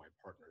show you my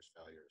partner's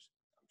failures.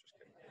 I'm just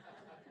kidding.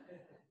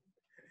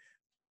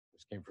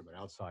 This came from an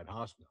outside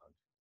hospital.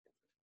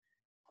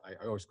 I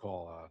always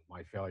call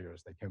my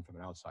failures, they came from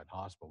an outside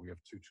hospital. We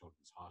have 2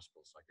 children's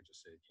hospitals, so I could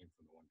just say it came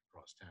from the one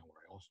across town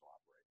where I also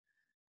operate.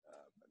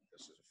 But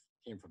this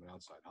came from an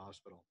outside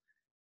hospital.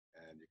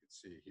 And you can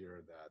see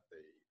here that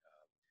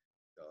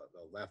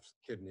the left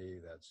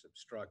kidney that's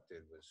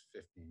obstructed was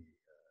 56%,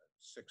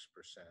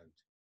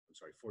 I'm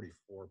sorry, 44%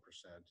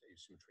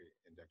 asymmetry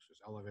index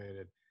was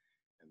elevated.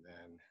 And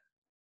then,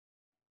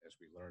 as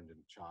we learned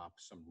in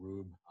CHOP, some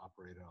rube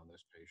operated on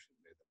this patient,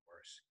 made them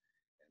worse.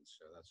 And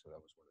so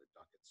that was one of the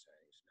Duckett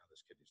sayings. Now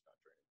this kidney's not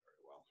draining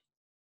very well.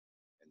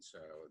 And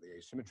so the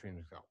asymmetry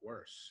index got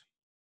worse.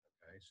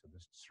 Okay, so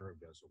this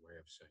served as a way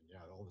of saying,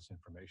 yeah, all this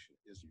information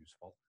is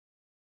useful.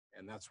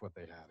 And that's what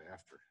they had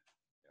after.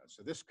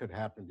 So this could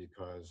happen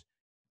because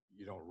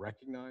you don't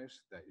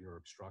recognize that your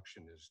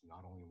obstruction is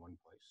not only in one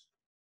place.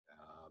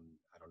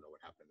 I don't know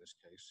what happened in this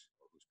case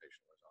or whose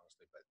patient it was,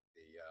 honestly, but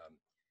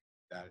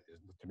that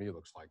is, to me,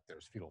 looks like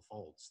there's fetal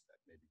folds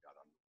that maybe got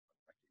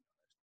unrecognized.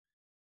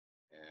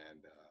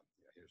 And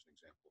here's an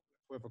example of an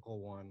equivocal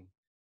one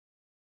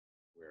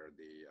where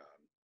the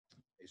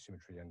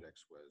asymmetry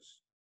index was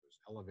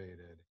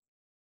elevated,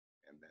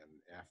 and then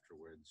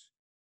afterwards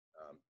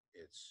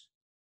it's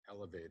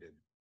elevated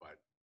but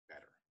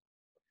better.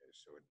 Okay,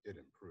 so it did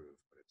improve,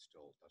 but it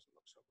still doesn't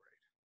look so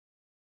great.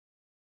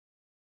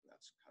 And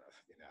that's kind of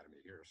the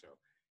anatomy here. So,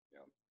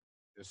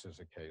 this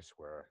is a case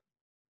where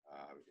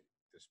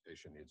this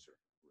patient needs a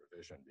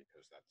revision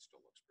because that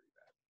still looks pretty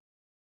bad.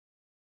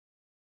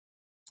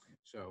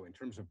 So in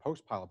terms of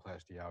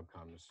post-pyeloplasty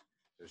outcomes,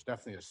 there's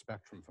definitely a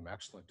spectrum from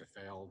excellent to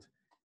failed.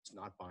 It's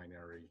not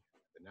binary.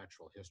 The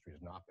natural history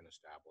has not been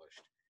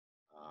established.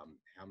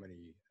 How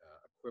many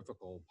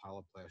equivocal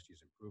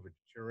pyeloplasties improve or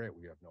deteriorate,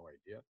 we have no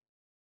idea.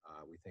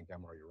 We think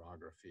MR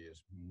urography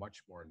is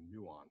much more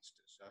nuanced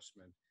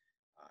assessment,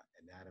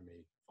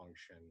 anatomy,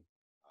 function,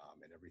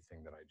 and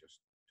everything that I just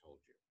told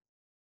you.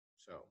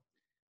 So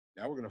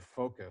now we're going to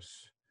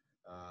focus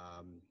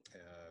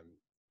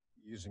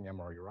using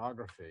MR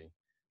urography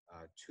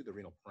to the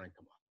renal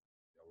parenchyma.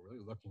 We're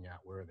really looking at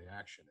where the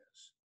action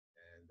is.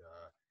 And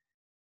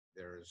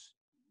there's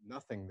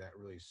nothing that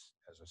really,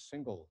 as a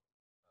single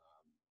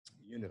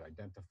unit,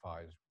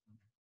 identifies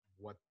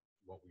what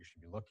we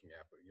should be looking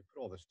at. But when you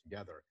put all this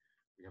together,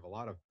 we have a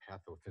lot of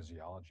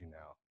pathophysiology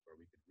now where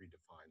we could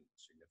redefine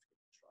significant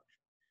obstruction.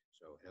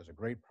 So it has a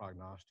great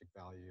prognostic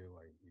value.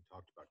 We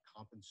talked about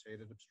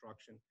compensated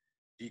obstruction,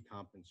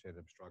 decompensated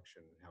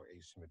obstruction, and how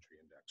asymmetry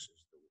index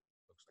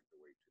looks like the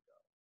way to go.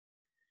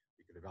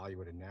 We could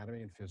evaluate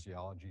anatomy and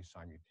physiology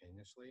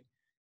simultaneously.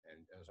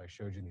 And as I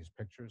showed you in these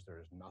pictures, there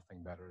is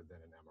nothing better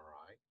than an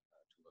MRI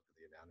to look at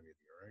the anatomy of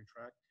the urinary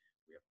tract.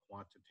 We have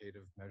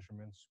quantitative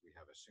measurements. We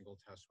have a single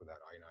test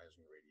without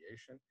ionizing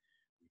radiation.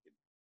 We could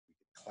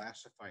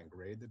classify and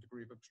grade the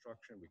degree of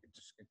obstruction. We could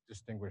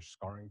distinguish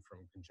scarring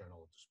from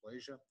congenital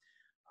dysplasia.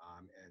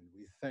 And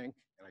we think,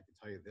 and I can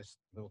tell you this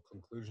little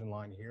conclusion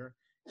line here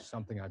is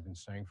something I've been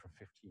saying for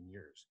 15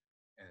 years.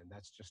 And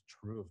that's just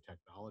true of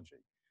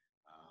technology,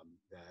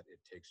 that it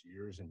takes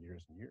years and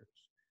years and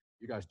years.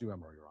 You guys do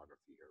MR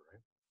urography here,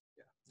 right?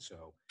 Yeah.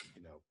 So,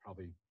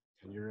 probably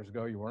 10 years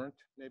ago you weren't,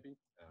 maybe.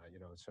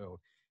 So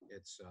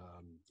it's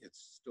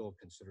still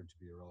considered to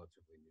be a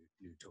relatively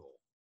new tool.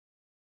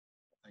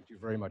 Thank you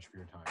very much for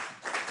your time.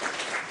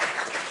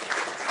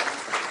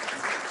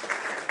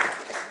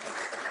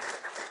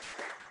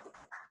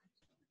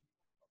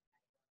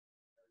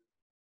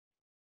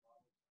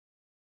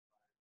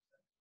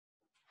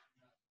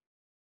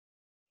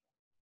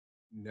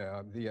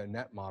 No, the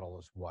net model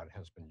is what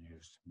has been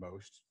used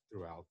most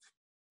throughout.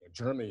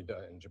 Germany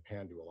and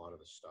Japan do a lot of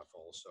this stuff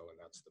also, and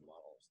that's the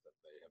models that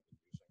they have been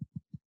using.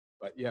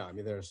 But yeah, I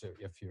mean,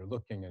 if you're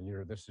looking and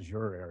this is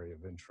your area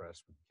of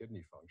interest with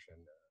kidney function,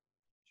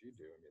 you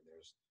do. I mean,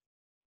 there's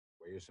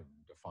ways of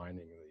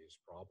defining these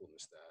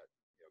problems that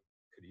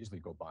could easily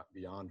go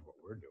beyond what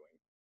we're doing,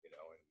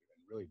 and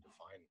really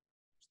define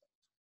these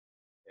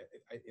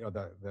things.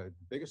 The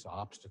biggest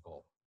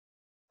obstacle,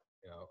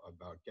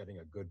 about getting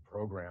a good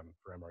program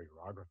for MR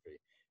urography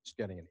is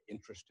getting an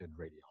interested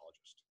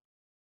radiologist.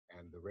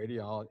 And the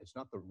radiologist, it's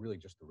not really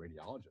just the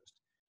radiologist.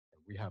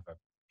 We have a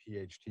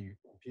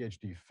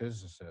PhD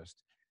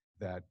physicist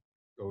that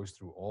goes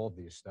through all of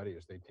these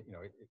studies. They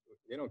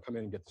don't come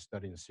in and get the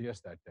study and see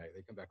us that day.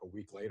 They come back a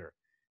week later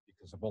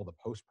because of all the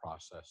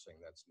post-processing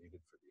that's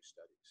needed for these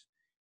studies.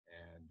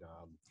 And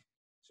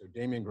so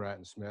Damien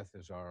Grattan-Smith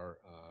is our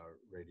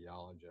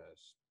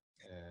radiologist,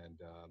 and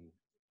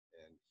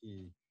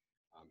he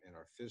and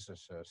our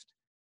physicist,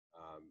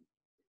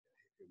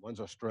 one's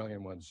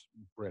Australian, one's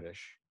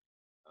British.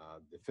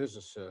 The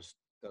physicist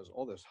does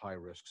all this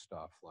high-risk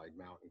stuff like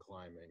mountain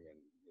climbing and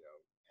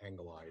hang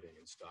gliding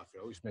and stuff. It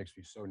always makes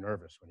me so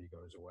nervous when he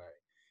goes away,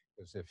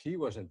 because if he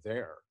wasn't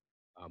there,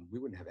 we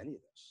wouldn't have any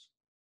of this.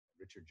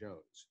 Richard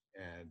Jones,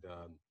 and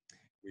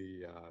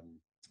we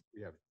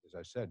have, as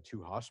I said,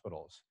 2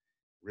 hospitals.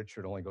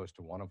 Richard only goes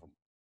to one of them,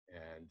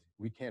 and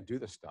we can't do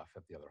this stuff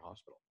at the other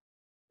hospital.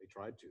 They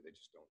tried to, they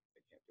just don't.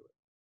 They can't do it.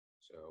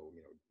 So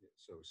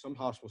so some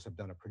hospitals have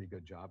done a pretty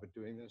good job at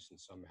doing this, and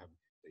some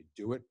they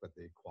do it, but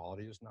the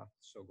quality is not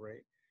so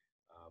great.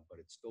 But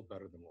it's still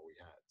better than what we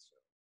had. So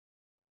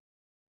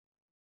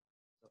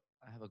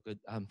I have a good.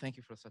 Thank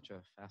you for such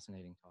a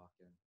fascinating talk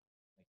and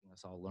making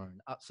us all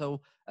learn.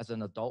 So as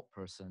an adult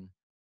person,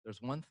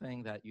 there's one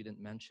thing that you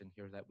didn't mention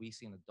here that we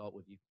see in adult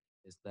with you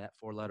is that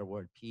 4-letter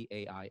word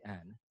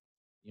PAIN.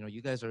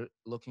 You guys are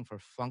looking for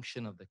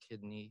function of the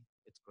kidney.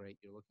 It's great.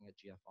 You're looking at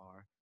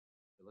GFR.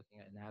 You're looking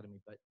at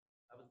anatomy, but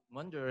I was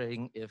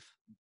wondering if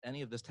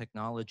any of this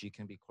technology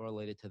can be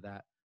correlated to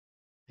that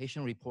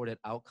patient-reported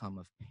outcome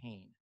of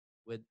pain.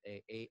 Would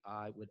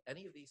would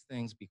any of these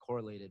things be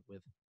correlated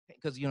with,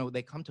 because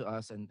they come to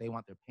us and they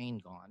want their pain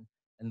gone,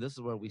 and this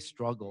is where we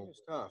struggle.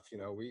 It's tough.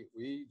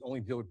 We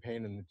only deal with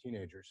pain in the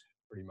teenagers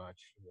pretty much.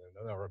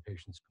 None of our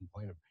patients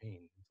complain of pain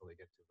until they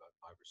get to about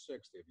 5 or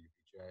 6. They have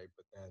UPJ,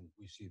 but then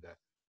we see the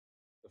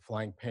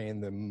flank pain,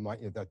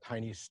 the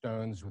tiny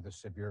stones with the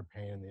severe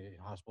pain, the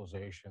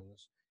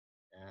hospitalizations,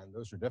 and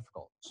those are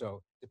difficult.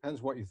 So it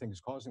depends what you think is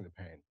causing the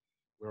pain.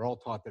 We're all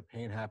taught that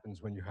pain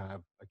happens when you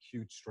have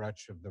acute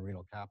stretch of the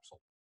renal capsule,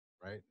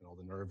 right? And all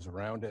the nerves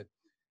around it,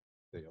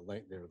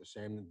 they're the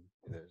same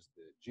as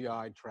the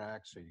GI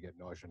tract, so you get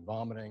nausea and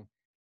vomiting.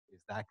 Is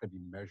that going to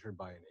be measured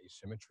by an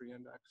asymmetry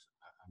index?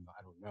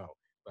 I don't know.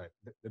 But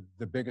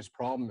the biggest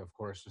problem, of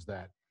course, is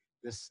that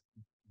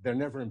they're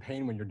never in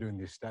pain when you're doing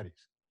these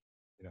studies,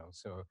 you know,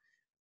 so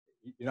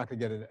you're not going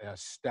to get a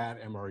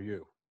stat MRU,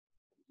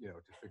 you know,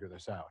 to figure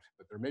this out,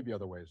 but there may be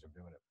other ways of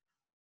doing it.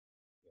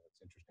 Yeah, it's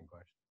an interesting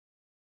question.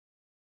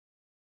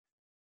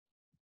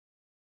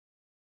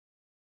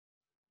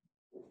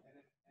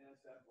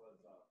 NSF was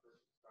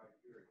first described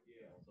here at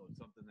Yale, so it's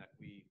something that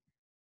we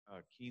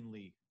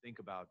keenly think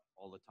about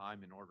all the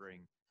time in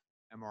ordering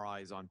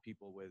MRIs on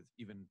people with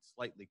even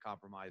slightly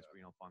compromised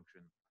renal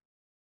function.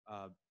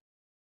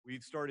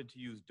 We've started to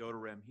use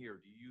Dotarem here.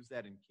 Do you use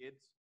that in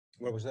kids?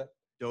 What was that?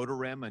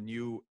 Dotarem, a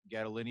new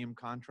gadolinium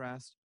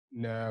contrast.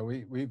 No,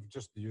 we've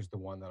just used the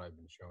one that I've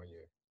been showing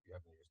you. We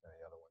haven't used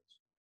any other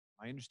ones.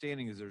 My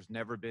understanding is there's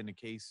never been a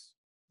case,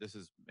 this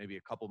is maybe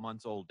a couple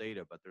months old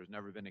data, but there's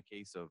never been a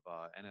case of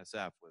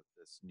NSF with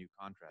this new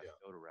contrast,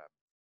 Dotarem.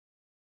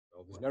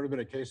 Well, there's never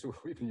been a case that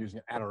we've been using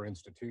it at our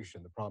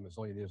institution. The problem is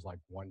only there's like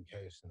one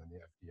case, and then the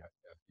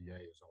FDA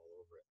is all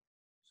over it.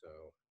 So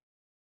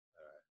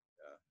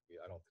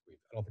I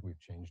don't think we've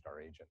changed our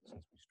agent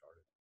since we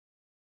started.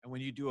 And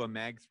when you do a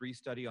MAG3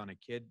 study on a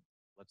kid,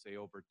 let's say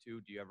over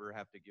 2, do you ever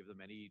have to give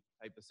them any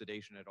type of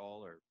sedation at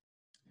all, or?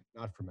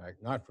 Not for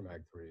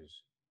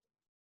MAG3s.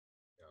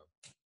 Yeah.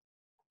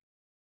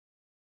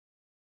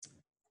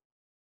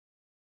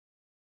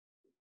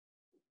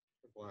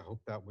 Well, I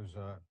hope that was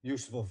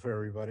useful for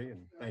everybody,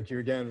 and thank you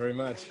again very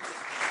much.